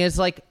other thing is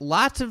like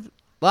lots of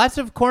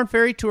Korn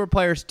Ferry Tour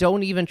players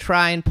don't even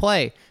try and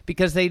play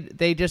because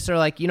they just are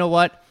like, you know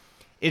what,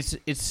 it's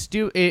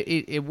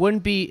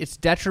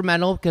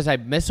detrimental because I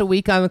miss a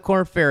week on the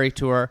Korn Ferry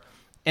Tour,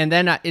 and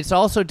then it's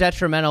also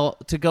detrimental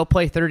to go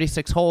play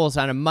 36 holes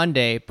on a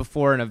Monday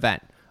before an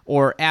event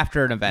or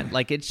after an event.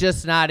 Like it's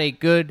just not a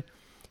good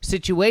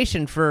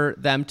situation for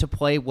them to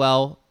play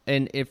well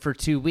for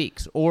 2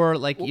 weeks or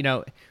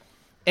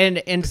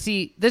and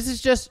see, this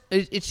is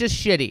it's just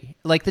shitty.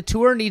 Like the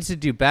tour needs to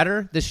do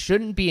better. This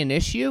shouldn't be an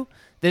issue.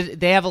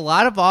 They have a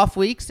lot of off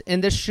weeks,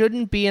 and this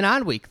shouldn't be an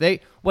on week.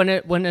 When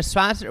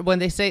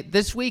they say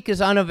this week is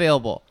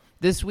unavailable,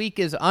 this week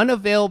is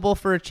unavailable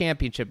for a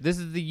championship. This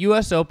is the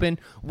U.S. Open.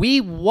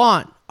 We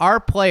want our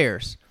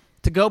players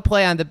to go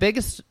play on the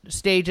biggest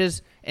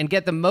stages and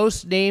get the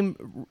most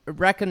name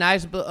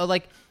recognizable.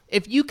 Like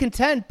if you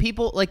contend,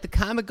 people like the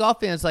common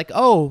golf fans, like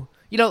look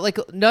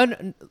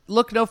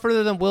no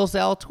further than Will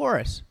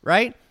Zalatoris,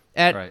 right?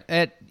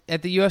 At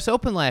the U.S.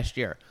 Open last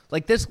year.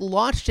 Like, this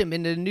launched him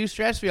into a new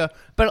stratosphere.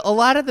 But a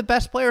lot of the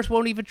best players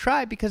won't even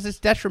try because it's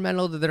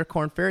detrimental to their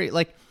Korn Ferry.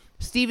 Like,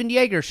 Steven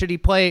Yeager, should he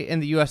play in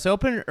the U.S.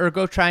 Open or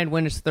go try and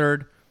win his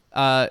third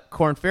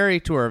Korn Ferry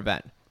Tour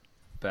event?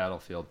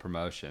 Battlefield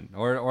promotion,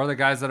 or the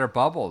guys that are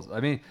bubbles. I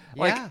mean,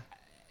 like, Yeah.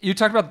 you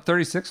talked about the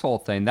 36-hole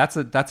thing. That's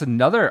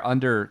another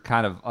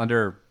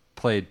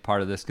underplayed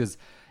part of this, because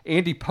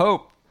Andy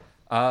Pope,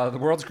 the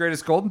world's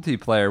greatest Golden Tee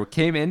player,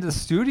 came into the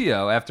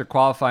studio after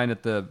qualifying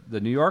at the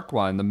New York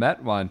one, the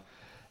Met one,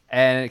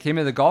 and it came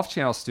into the Golf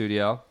Channel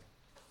studio.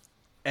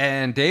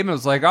 And Damon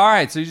was like, all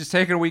right, so you're just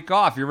taking a week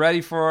off. You're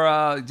ready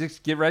for,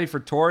 just get ready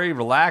for Torrey,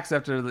 relax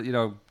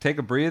after, take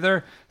a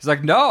breather. He's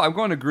like, no, I'm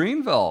going to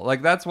Greenville.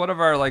 Like, that's one of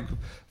our,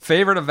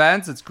 favorite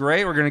events. It's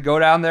great. We're going to go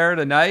down there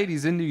tonight.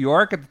 He's in New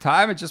York at the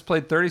time. It just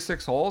played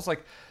 36 holes.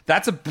 Like,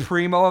 that's a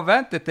primo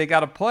event that they got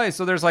to play.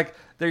 So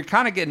they're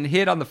kind of getting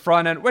hit on the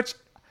front end, which,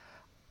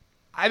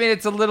 I mean,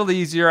 it's a little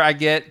easier, I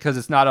get, because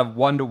it's not a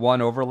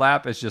one-to-one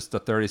overlap. It's just the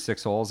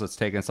 36 holes that's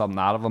taking something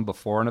out of them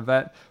before an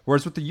event.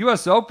 Whereas with the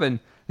U.S. Open,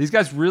 these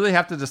guys really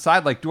have to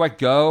decide, do I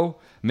go?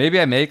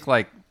 Maybe I make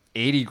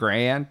 80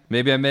 grand.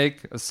 Maybe I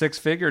make a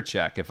 6-figure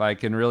check. If I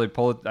can really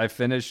pull it, I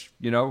finish,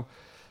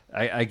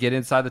 I get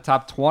inside the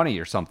top 20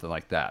 or something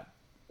like that.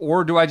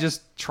 Or do I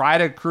just try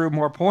to accrue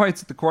more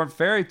points at the Korn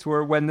Ferry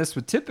Tour when this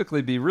would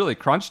typically be really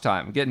crunch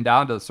time, getting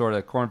down to sort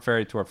of Korn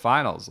Ferry Tour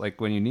finals,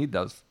 when you need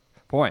those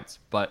points.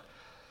 But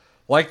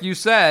like you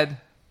said,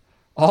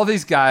 all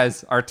these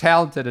guys are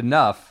talented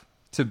enough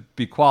to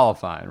be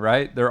qualifying,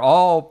 right? They're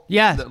all,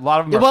 a lot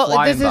of them are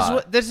flying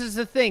by. This is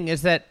the thing,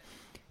 is that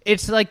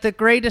it's like the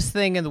greatest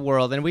thing in the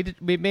world, and we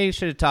maybe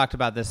should have talked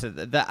about this.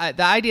 The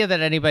idea that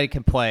anybody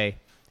can play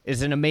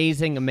is an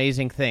amazing,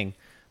 amazing thing.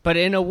 But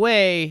in a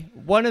way,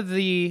 one of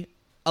the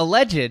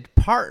alleged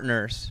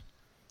partners,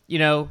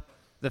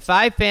 the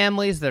 5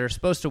 families that are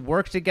supposed to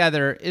work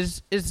together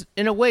is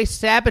in a way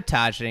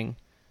sabotaging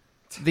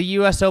the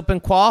U.S. Open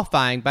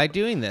qualifying by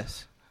doing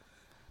this.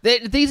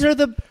 These are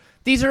the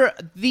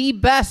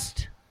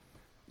best,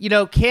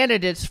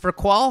 candidates for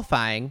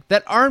qualifying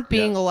that aren't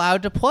being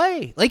allowed to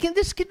play. And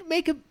this could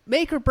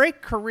make or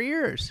break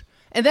careers.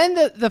 And then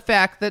the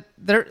fact that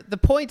the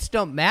points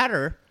don't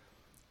matter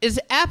is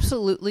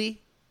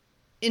absolutely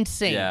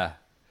insane. Yeah.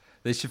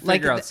 They should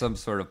figure out some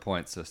sort of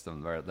point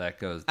system where that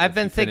goes. I've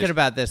been thinking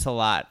about this a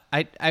lot.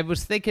 I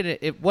was thinking,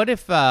 what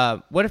if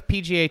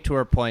PGA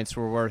Tour points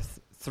were worth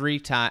 3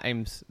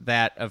 times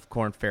that of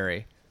Korn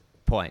Ferry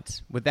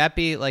points? Would that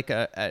be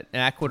an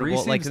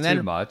equitable? 3 seems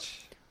too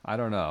much. I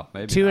don't know.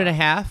 Maybe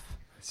 2.5.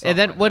 And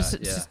then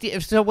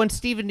that, when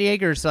Steven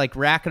Yeager's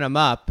racking them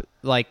up,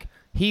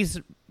 he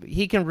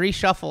can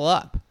reshuffle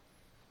up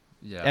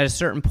at a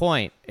certain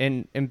point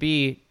and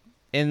be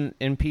in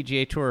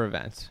PGA Tour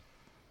events.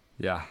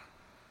 Yeah.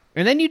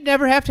 And then you'd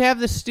never have to have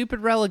this stupid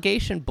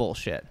relegation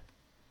bullshit.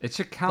 It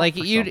should count. For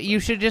you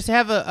should just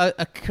have a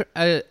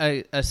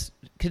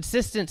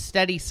consistent,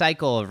 steady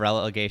cycle of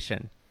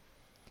relegation.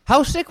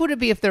 How sick would it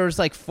be if there was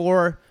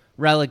 4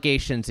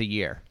 relegations a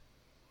year?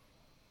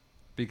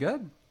 Be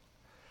good.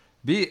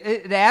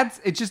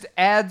 It just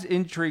adds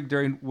intrigue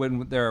during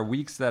when there are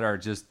weeks that are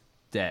just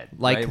dead,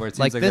 right? Where it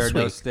seems like there are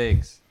no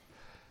stakes.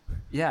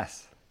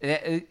 Yes.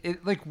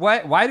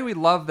 Why do we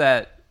love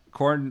that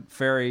Korn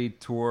Ferry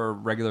Tour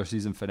regular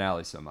season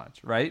finale so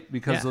much, right?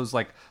 Because those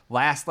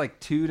last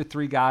 2 to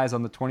 3 guys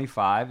on the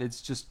 25,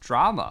 it's just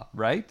drama,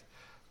 right?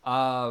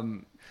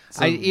 We'll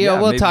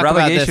talk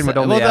about this.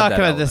 We'll talk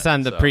about this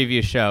on the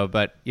preview show,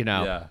 but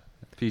yeah,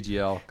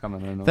 PGL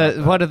coming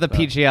in. One of the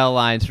PGL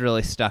lines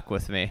really stuck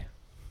with me.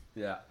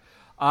 Yeah.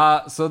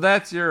 So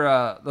that's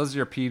those are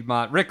your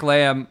Piedmont. Rick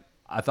Lamb,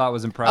 I thought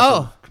was impressive.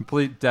 Oh.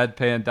 Complete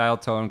deadpan, dial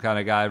tone kind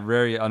of guy.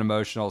 Very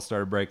unemotional.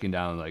 Started breaking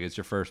down it's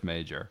your first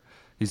major.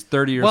 He's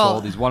 30 years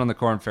old. He's won on the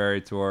Korn Ferry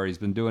Tour. He's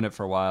been doing it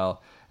for a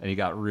while, and he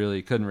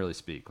couldn't really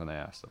speak when they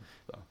asked him.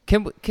 So.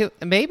 Can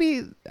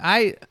maybe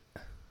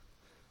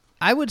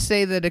I would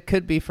say that it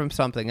could be from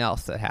something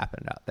else that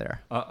happened out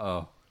there.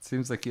 Uh-oh. It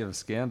seems like you have a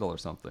scandal or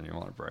something you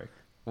want to break.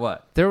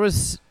 What? There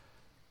was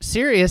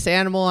serious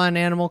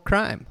animal-on-animal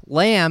crime.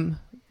 Lamb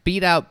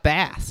beat out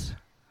Bass.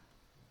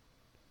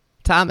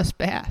 Thomas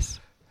Bass.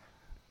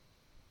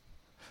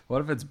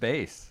 What if it's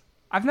bass?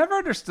 I've never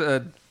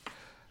understood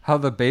how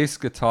the bass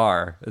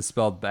guitar is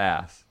spelled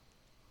bass.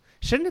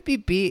 Shouldn't it be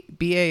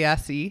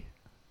B-A-S-E?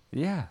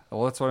 Yeah,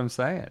 well, that's what I'm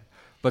saying.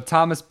 But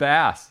Thomas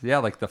Bass,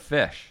 like the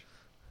fish.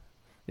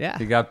 Yeah.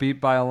 He got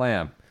beat by a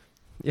lamb.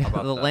 Yeah,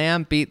 the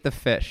lamb beat the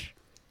fish.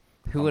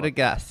 Who would have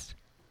guessed?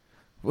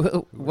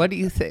 What do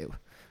you think?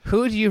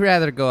 Who would you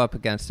rather go up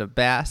against, a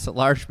bass, a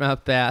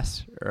largemouth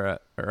bass, or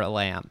a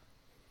lamb?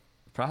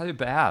 Probably a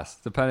bass,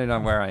 depending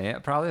on where I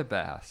am. Probably a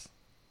bass.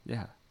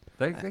 Yeah.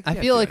 I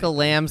feel like a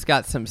lamb's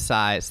got some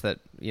size that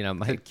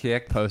might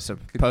pose a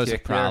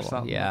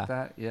problem. Like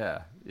that.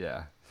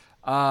 Yeah.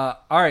 All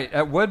right,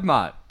 at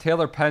Woodmont,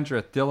 Taylor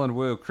Pendrith, Dylan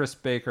Wu, Chris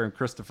Baker, and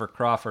Christopher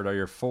Crawford are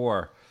your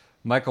 4.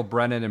 Michael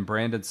Brennan and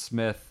Brandon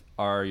Smith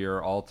are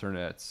your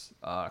alternates.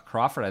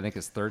 Crawford, I think,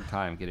 is 3rd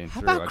time getting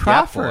through. How about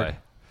Crawford?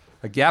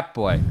 a Gap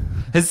boy.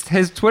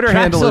 His Twitter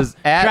handle is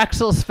at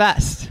Drexel's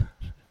Fest.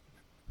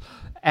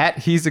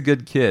 He's a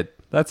good kid.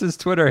 That's his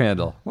Twitter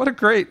handle. What a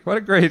great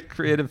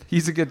creative.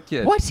 He's a good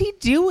kid. What's he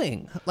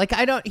doing? Like,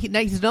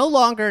 he's no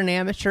longer an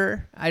amateur.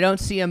 I don't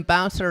see him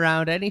bouncing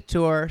around any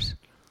tours.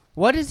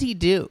 What does he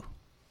do?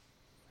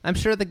 I'm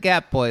sure the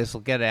Gap boys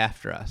will get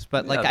after us,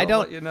 but like, I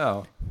don't. Let you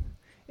know.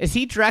 Is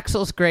he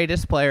Drexel's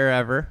greatest player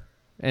ever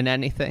in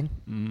anything?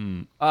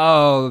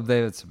 Oh,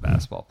 it's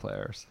basketball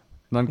players.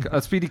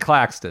 Speedy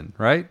Claxton,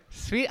 right?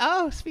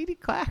 Speedy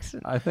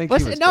Claxton. I think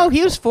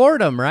he was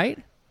Fordham, right?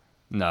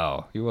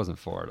 No, he wasn't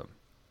Fordham.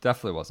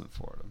 Definitely wasn't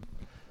Fordham.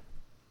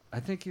 I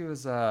think he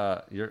was.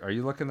 Are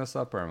you looking this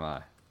up or am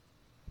I?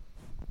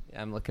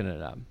 Yeah, I'm looking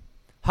it up.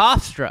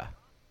 Hofstra.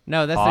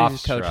 No, that's who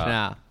he's coach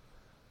now.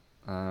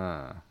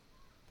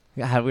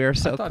 God, we were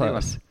so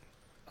close.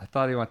 I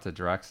thought he went to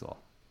Drexel.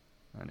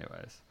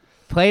 Anyways.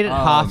 Played at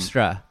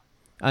Hofstra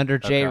under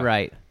Jay okay.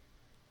 Wright.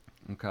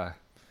 Okay.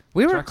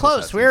 We were Drexel's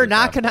close. We were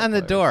knocking on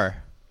the door.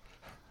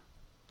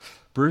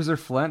 Bruiser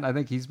Flint, I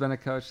think he's been a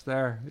coach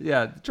there.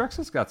 Yeah,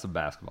 Drexel's got some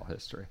basketball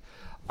history.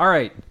 All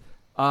right,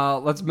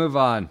 let's move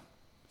on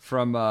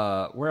from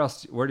where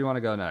else? Where do you want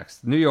to go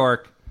next? New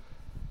York.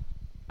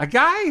 A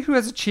guy who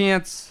has a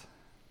chance.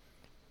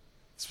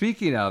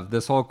 Speaking of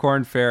this whole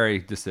Korn Ferry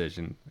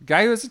decision, a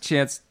guy who has a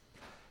chance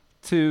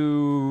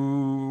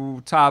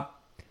to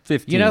top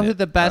 15. You know who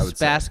the best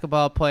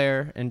basketball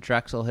player in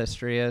Drexel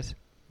history is?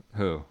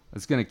 Who?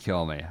 It's gonna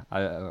kill me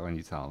when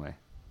you tell me.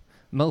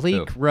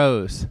 Malik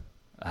Rose.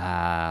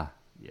 Yeah.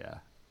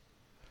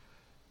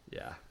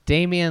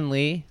 Damian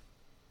Lee.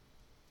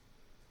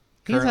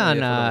 He's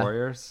Currently on for the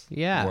Warriors.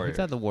 Yeah, Warriors. he's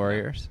on the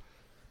Warriors.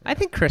 Yeah. I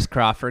think Chris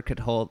Crawford could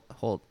hold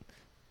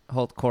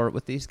court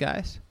with these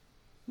guys.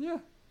 Yeah,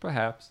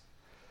 perhaps.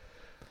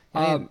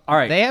 I mean, all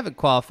right. They haven't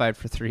qualified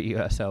for 3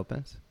 U.S.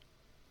 Opens.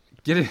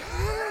 Getting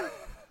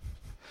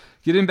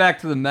back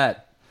to the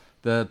Met,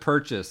 the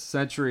Purchase,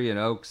 Century, and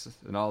Oaks,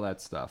 and all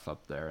that stuff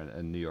up there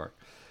in New York.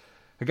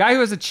 A guy who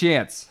has a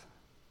chance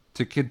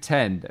to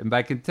contend, and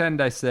by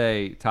contend I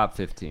say top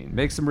 15,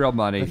 make some real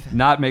money,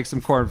 not make some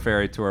Korn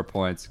Ferry Tour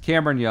points.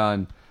 Cameron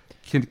Young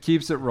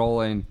keeps it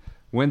rolling,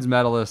 wins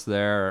medalist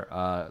there,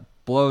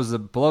 blows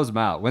them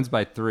out, wins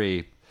by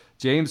 3.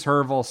 James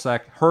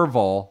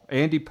Herval,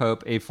 Andy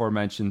Pope,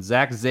 aforementioned,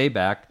 Zach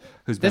Zabak,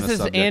 who's been a subject on this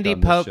show. This is Andy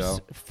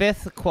Pope's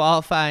 5th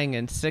qualifying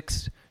in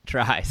 6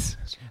 tries.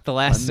 The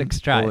last 6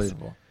 tries.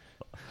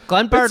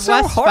 Glenbard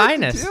West's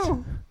finest.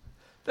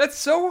 That's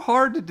so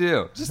hard to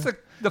do. Just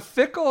the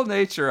fickle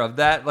nature of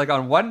that, like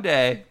on one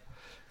day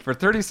for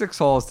 36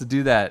 holes to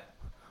do that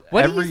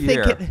every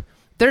year.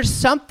 There's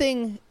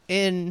something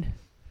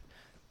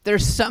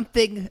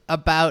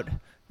about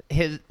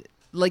his,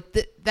 like,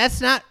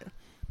 that's not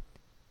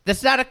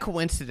a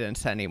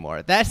coincidence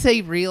anymore. That's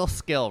a real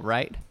skill,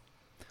 right?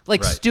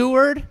 Like right.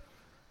 Stewart,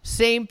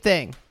 same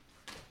thing.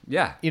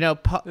 Yeah. You know,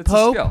 It's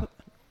a skill.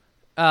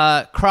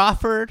 Pope,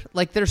 Crawford,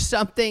 like there's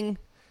something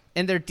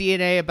in their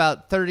DNA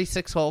about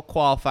 36-hole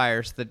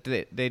qualifiers that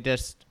they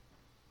just...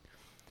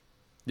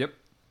 Yep.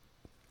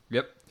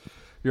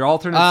 Your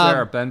alternates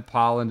there are Ben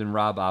Polland and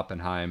Rob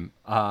Oppenheim.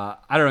 I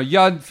don't know.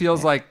 Young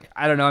feels like,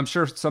 I don't know, I'm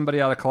sure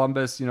somebody out of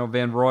Columbus,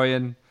 Van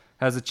Royen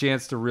has a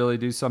chance to really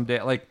do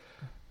someday. Like,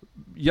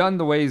 Young,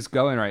 the way he's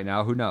going right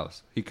now, who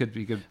knows? He could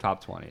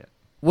top 20 it.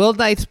 Will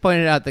Knights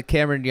pointed out that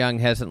Cameron Young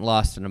hasn't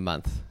lost in a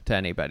month to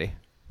anybody.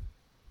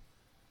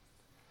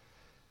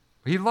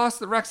 He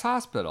lost at Rex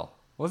Hospital.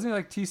 Wasn't he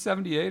like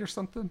T78 or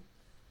something?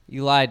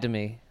 You lied to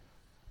me.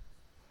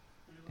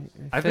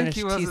 I think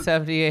he was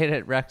T78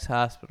 at Rex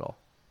Hospital.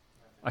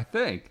 I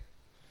think.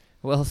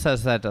 Will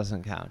says that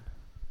doesn't count.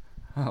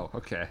 Oh,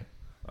 okay.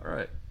 All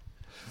right.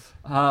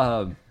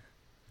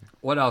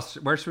 What else?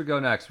 Where should we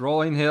go next?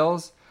 Rolling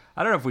Hills.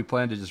 I don't know if we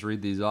plan to just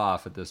read these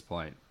off at this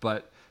point,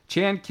 but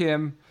Chan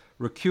Kim,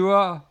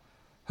 Rikua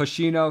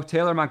Hoshino,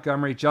 Taylor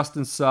Montgomery,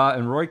 Justin Suh,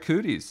 and Roy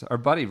Cooties, our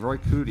buddy Roy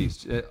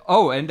Cooties.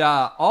 And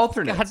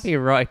alternates. It's gotta be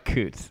Roy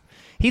Coots.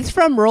 He's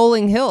from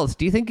Rolling Hills.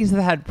 Do you think he's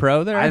the head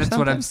pro there? That's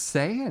what I'm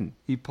saying.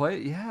 He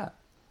played, yeah.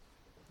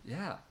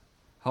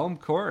 Home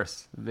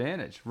course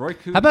advantage. Roy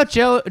Cooties. How about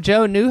Joe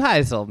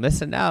Neuheisel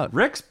missing out?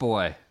 Rick's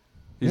boy.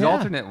 He's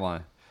alternate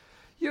one.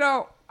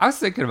 I was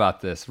thinking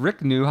about this. Rick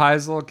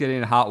Neuheisel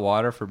getting hot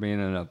water for being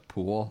in a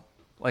pool.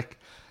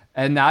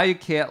 And now you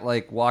can't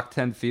walk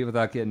 10 feet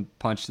without getting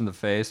punched in the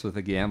face with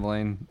a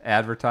gambling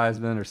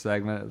advertisement or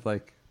segment.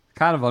 It's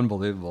kind of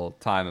unbelievable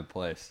time and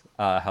place,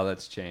 how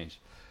that's changed.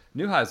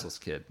 Neuheisel's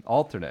kid,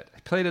 alternate.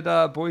 He played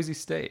at Boise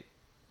State.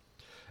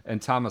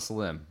 And Thomas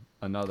Lim,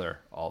 another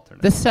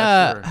alternate.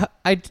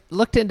 I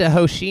looked into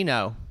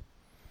Hoshino.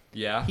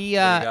 Yeah.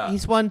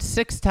 He's won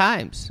 6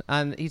 times.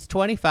 He's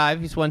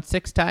 25. He's won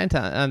 6 times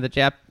on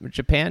the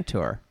Japan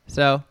tour.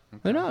 So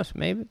who knows?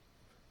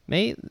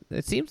 Maybe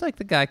it seems like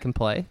the guy can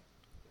play.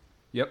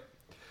 Yep.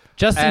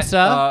 Justin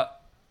Suh.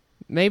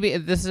 Maybe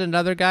this is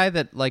another guy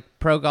that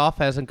pro golf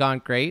hasn't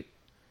gone great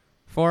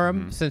for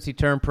him since he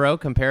turned pro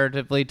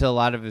comparatively to a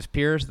lot of his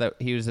peers that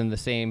he was in the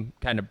same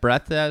kind of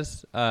breadth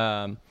as.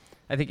 I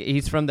think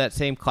he's from that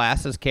same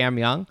class as Cam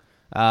Young.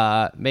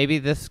 maybe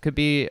this could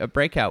be a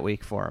breakout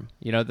week for him.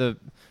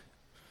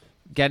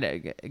 Get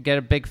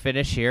a big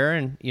finish here,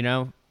 and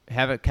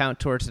have it count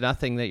towards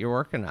nothing that you're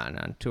working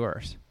on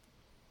tours.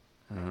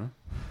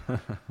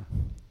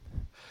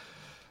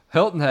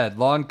 Hilton Head,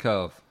 Lawn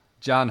Cove,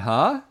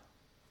 John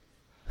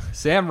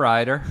Sam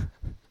Ryder,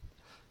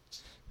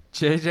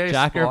 JJ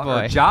Jocker Spawn,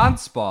 boy. or John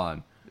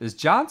Spawn. Is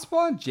John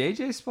Spawn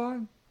JJ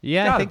Spawn?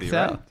 Yeah, Gotta I think be, so.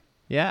 right?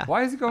 Yeah.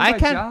 Why is he going by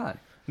John?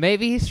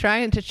 Maybe he's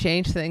trying to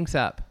change things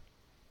up.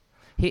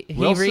 He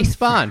Wilson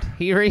respawned.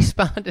 He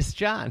respawned as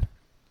John.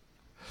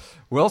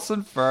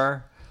 Wilson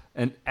Furr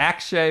and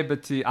Akshay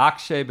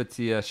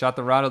Bhatia shot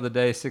the round of the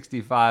day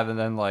 65 and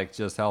then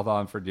just held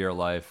on for dear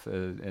life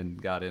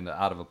and got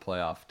out of a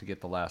playoff to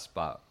get the last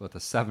spot with a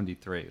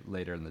 73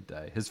 later in the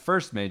day. His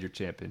first major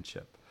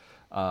championship.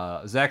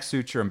 Zach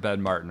Sucher and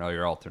Ben Martin are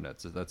your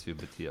alternates. That's who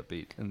Bhatia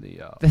beat in the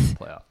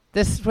playoff.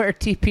 This is where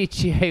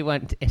TPGA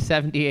went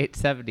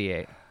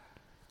 78-78.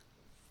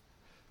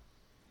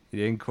 He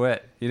didn't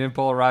quit. He didn't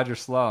pull a Roger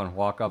Sloan,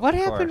 walk up What the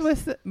happened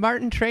course. with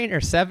Martin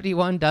Trainer,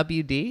 71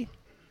 WD?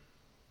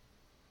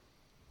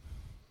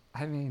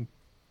 I mean,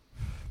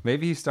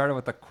 maybe he started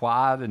with a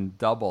quad and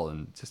double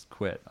and just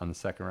quit on the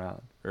second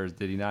round. Or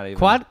did he not even?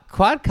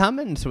 Quad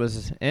Cummins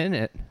was in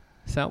it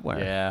somewhere.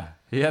 Yeah.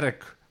 He had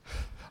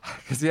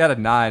because he had a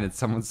 9 and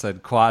someone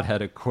said quad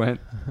had a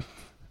quint.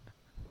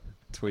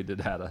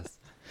 Tweeted at us.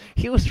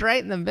 He was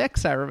right in the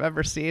mix. I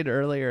remember seeing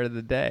earlier in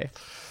the day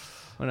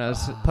when I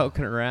was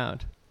poking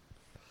around.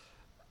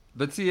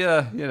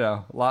 Bhatia,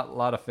 a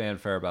lot of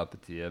fanfare about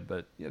Bhatia,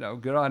 but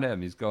good on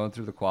him. He's going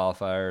through the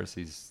qualifiers.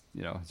 He's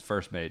his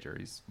first major.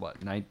 He's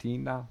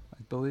 19 now, I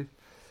believe.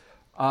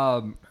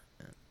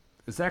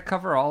 Does that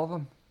cover all of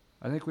them?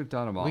 I think we've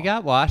done them all. We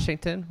got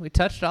Washington. We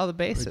touched all the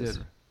bases. We did.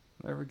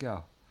 There we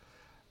go.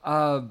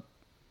 All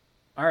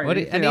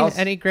right.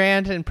 Any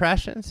grand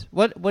impressions?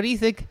 What do you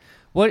think?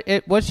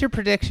 What's your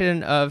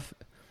prediction of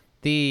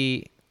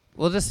the?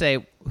 We'll just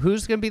say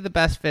who's going to be the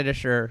best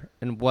finisher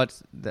and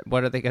what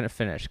are they going to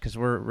finish? Because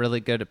we're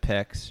really good at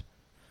picks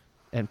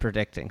and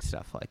predicting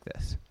stuff like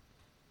this.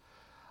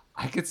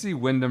 I could see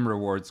Wyndham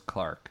rewards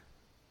Clark.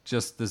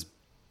 Just this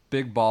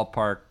big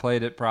ballpark.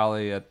 Played it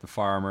probably at the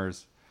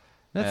Farmers.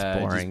 That's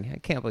boring. I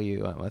can't believe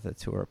you went with a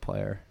tour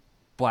player.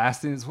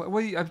 Blasting is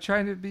I'm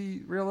trying to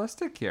be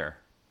realistic here.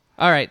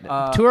 All right,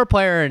 tour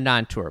player or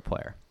non-tour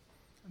player?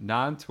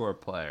 Non-tour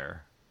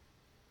player.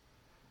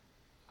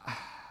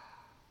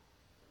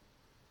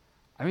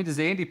 I mean, does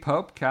Andy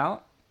Pope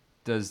count?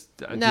 Does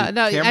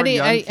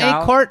any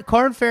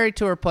Korn Ferry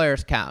Tour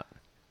players count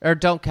or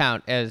don't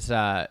count as tour?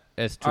 All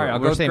right, I'll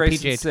go with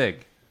Grayson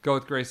Sig. Go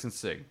with Grayson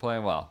Sig,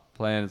 playing well,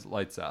 playing his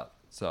lights out.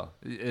 So,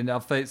 and I'll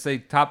say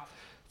top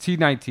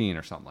T19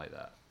 or something like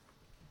that.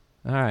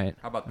 All right.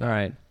 How about that? All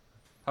right.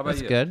 How about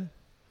That's you? good.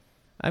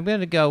 I'm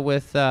gonna go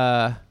with.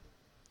 I'll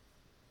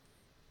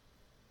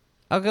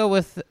go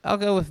with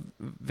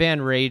Van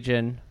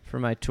Ragen for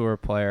my tour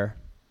player.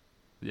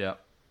 Yeah,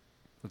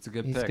 that's a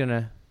good He's pick.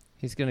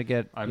 He's gonna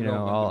get I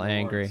know all Wyndham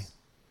angry. rewards.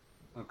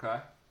 Okay.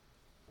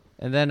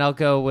 And then I'll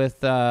go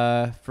with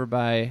I'll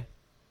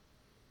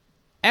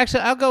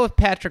go with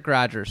Patrick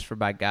Rogers for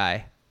my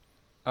guy.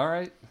 All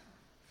right.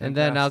 And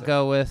then I'll Fantastic.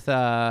 go with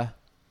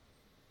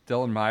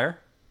Dylan Meyer.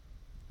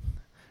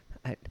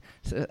 I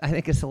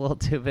think it's a little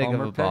too big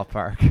Homer of a pick?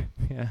 ballpark.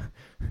 Yeah.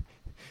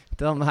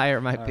 Dylan Meyer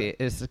might be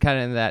is kind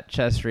of in that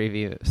chess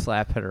review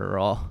slap hitter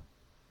role.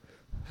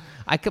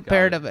 I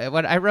compared him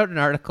when I wrote an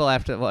article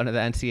after one of the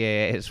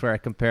NCAAs where I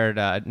compared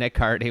Nick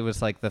Hardy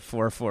was like the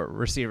 4.4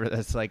 receiver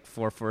that's like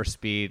 4.4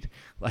 speed,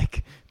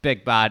 like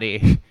big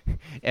body,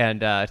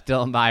 and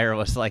Dylan Meyer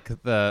was like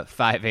the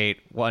 5'8",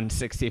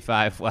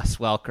 165 Wes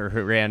Welker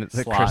who ran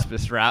the Slot.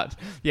 Christmas route.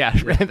 Yeah,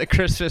 ran the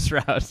Christmas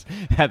routes,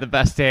 had the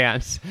best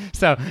hands.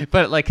 So,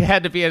 but like it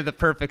had to be in the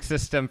perfect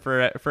system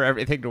for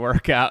everything to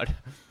work out.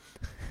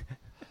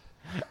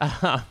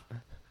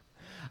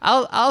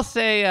 I'll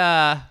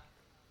say.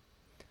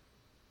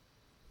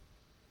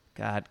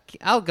 God,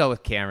 I'll go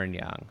with Cameron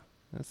Young.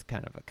 That's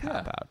kind of a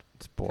cop-out.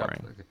 It's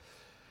boring.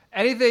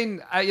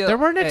 Anything? There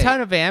weren't a ton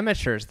of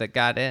amateurs that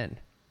got in.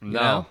 You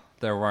know?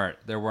 There weren't.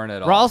 There weren't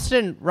at all.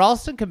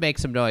 Ralston could make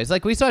some noise.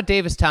 Like we saw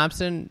Davis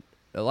Thompson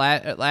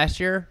last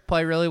year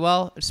play really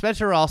well.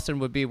 Spencer Ralston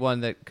would be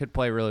one that could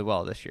play really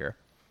well this year.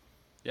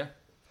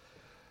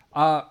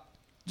 Yeah.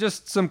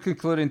 Just some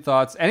concluding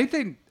thoughts.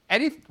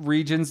 Any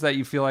regions that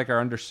you feel like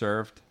are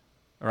underserved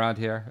around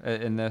here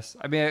in this?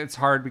 I mean, it's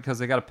hard because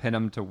they got to pin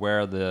them to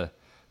where the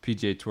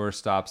PGA Tour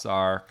stops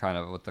are. Kind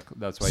of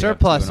that's why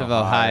surplus you have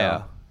of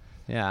Ohio.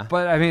 Yeah,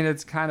 but I mean,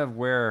 it's kind of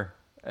where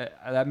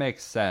that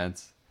makes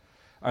sense.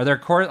 Are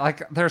there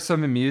there's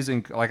some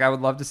amusing I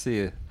would love to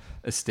see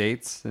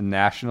Estates and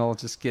National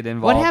just get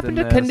involved. What happened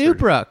in to this,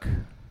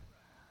 Canoebrook?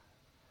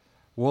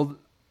 Well,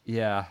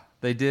 yeah,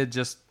 they did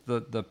just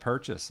the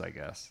purchase. I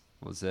guess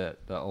was it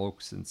the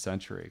Oaks and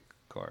Century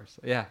course.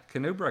 Yeah,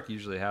 Canoebrook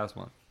usually has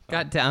one.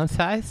 Got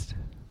downsized?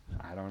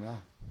 I don't know.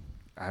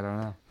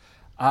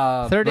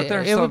 30.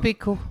 But It would be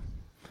cool.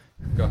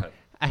 Go ahead.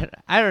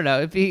 I don't know.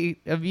 It'd be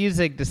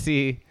amusing to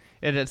see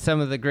it at some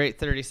of the great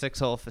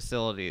 36-hole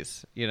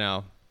facilities,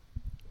 And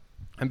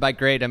by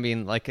great, I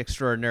mean like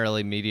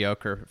extraordinarily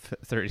mediocre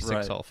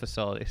 36-hole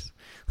facilities.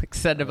 Like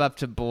send them up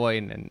to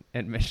Boyne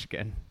in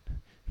Michigan.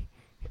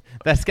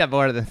 That's got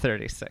more than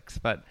 36,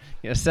 but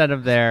send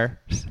them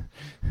there.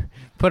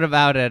 Put them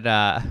out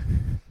at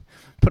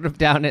put them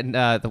down in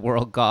the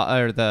World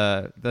or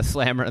the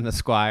Slammer and the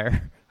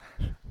Squire.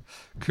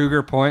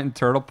 Cougar Point and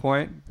Turtle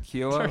Point,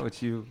 Kiowa,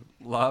 which you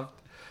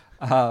loved.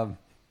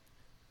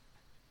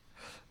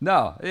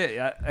 No,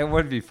 it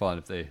would be fun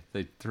if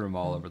they threw them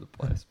all over the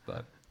place.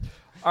 But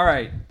all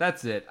right,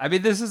 that's it. I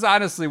mean, this is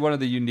honestly one of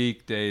the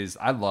unique days.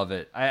 I love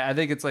it. I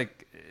think it's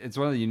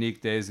one of the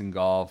unique days in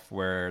golf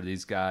where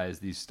these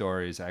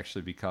stories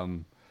actually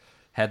become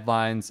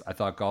headlines. I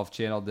thought Golf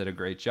Channel did a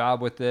great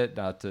job with it.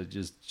 Not to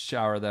just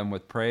shower them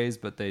with praise,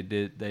 but they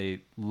did.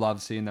 They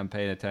love seeing them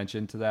paying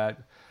attention to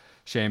that.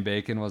 Shane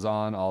Bacon was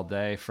on all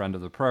day, friend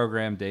of the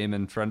program.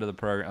 Damon, friend of the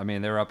program. I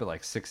mean, they were up at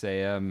like 6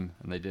 a.m.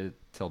 and they did it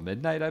till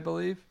midnight, I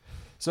believe.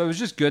 So it was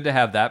just good to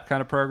have that kind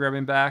of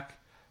programming back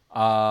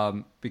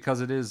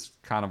because it is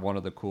kind of one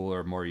of the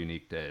cooler, more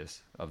unique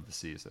days of the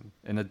season.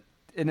 In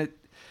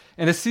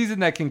a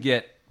season that can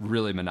get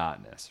really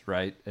monotonous,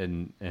 right?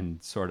 And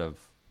sort of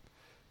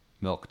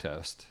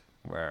milquetoast,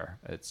 where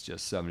it's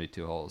just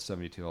 72 holes,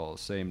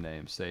 same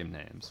names.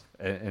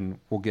 And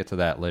we'll get to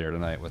that later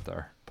tonight with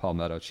our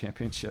Palmetto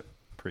Championship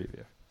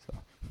preview.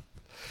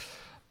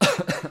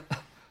 So,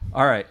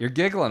 all right, you're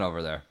giggling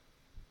over there.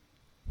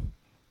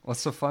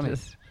 What's so funny?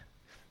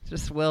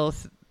 Just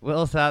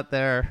Will's out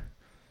there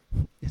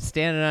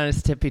standing on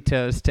his tippy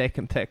toes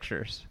taking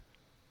pictures.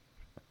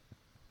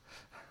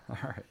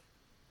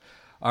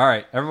 All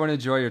right, everyone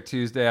enjoy your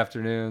Tuesday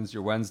afternoons,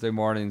 your Wednesday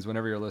mornings,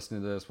 whenever you're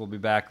listening to this. We'll be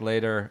back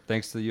later.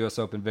 Thanks to the U.S.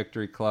 Open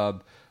Victory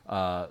Club.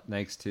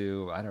 Thanks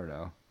to,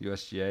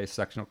 USGA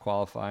sectional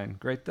qualifying.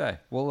 Great day.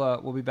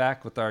 We'll be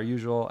back with our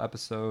usual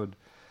episode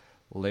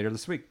later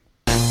this week.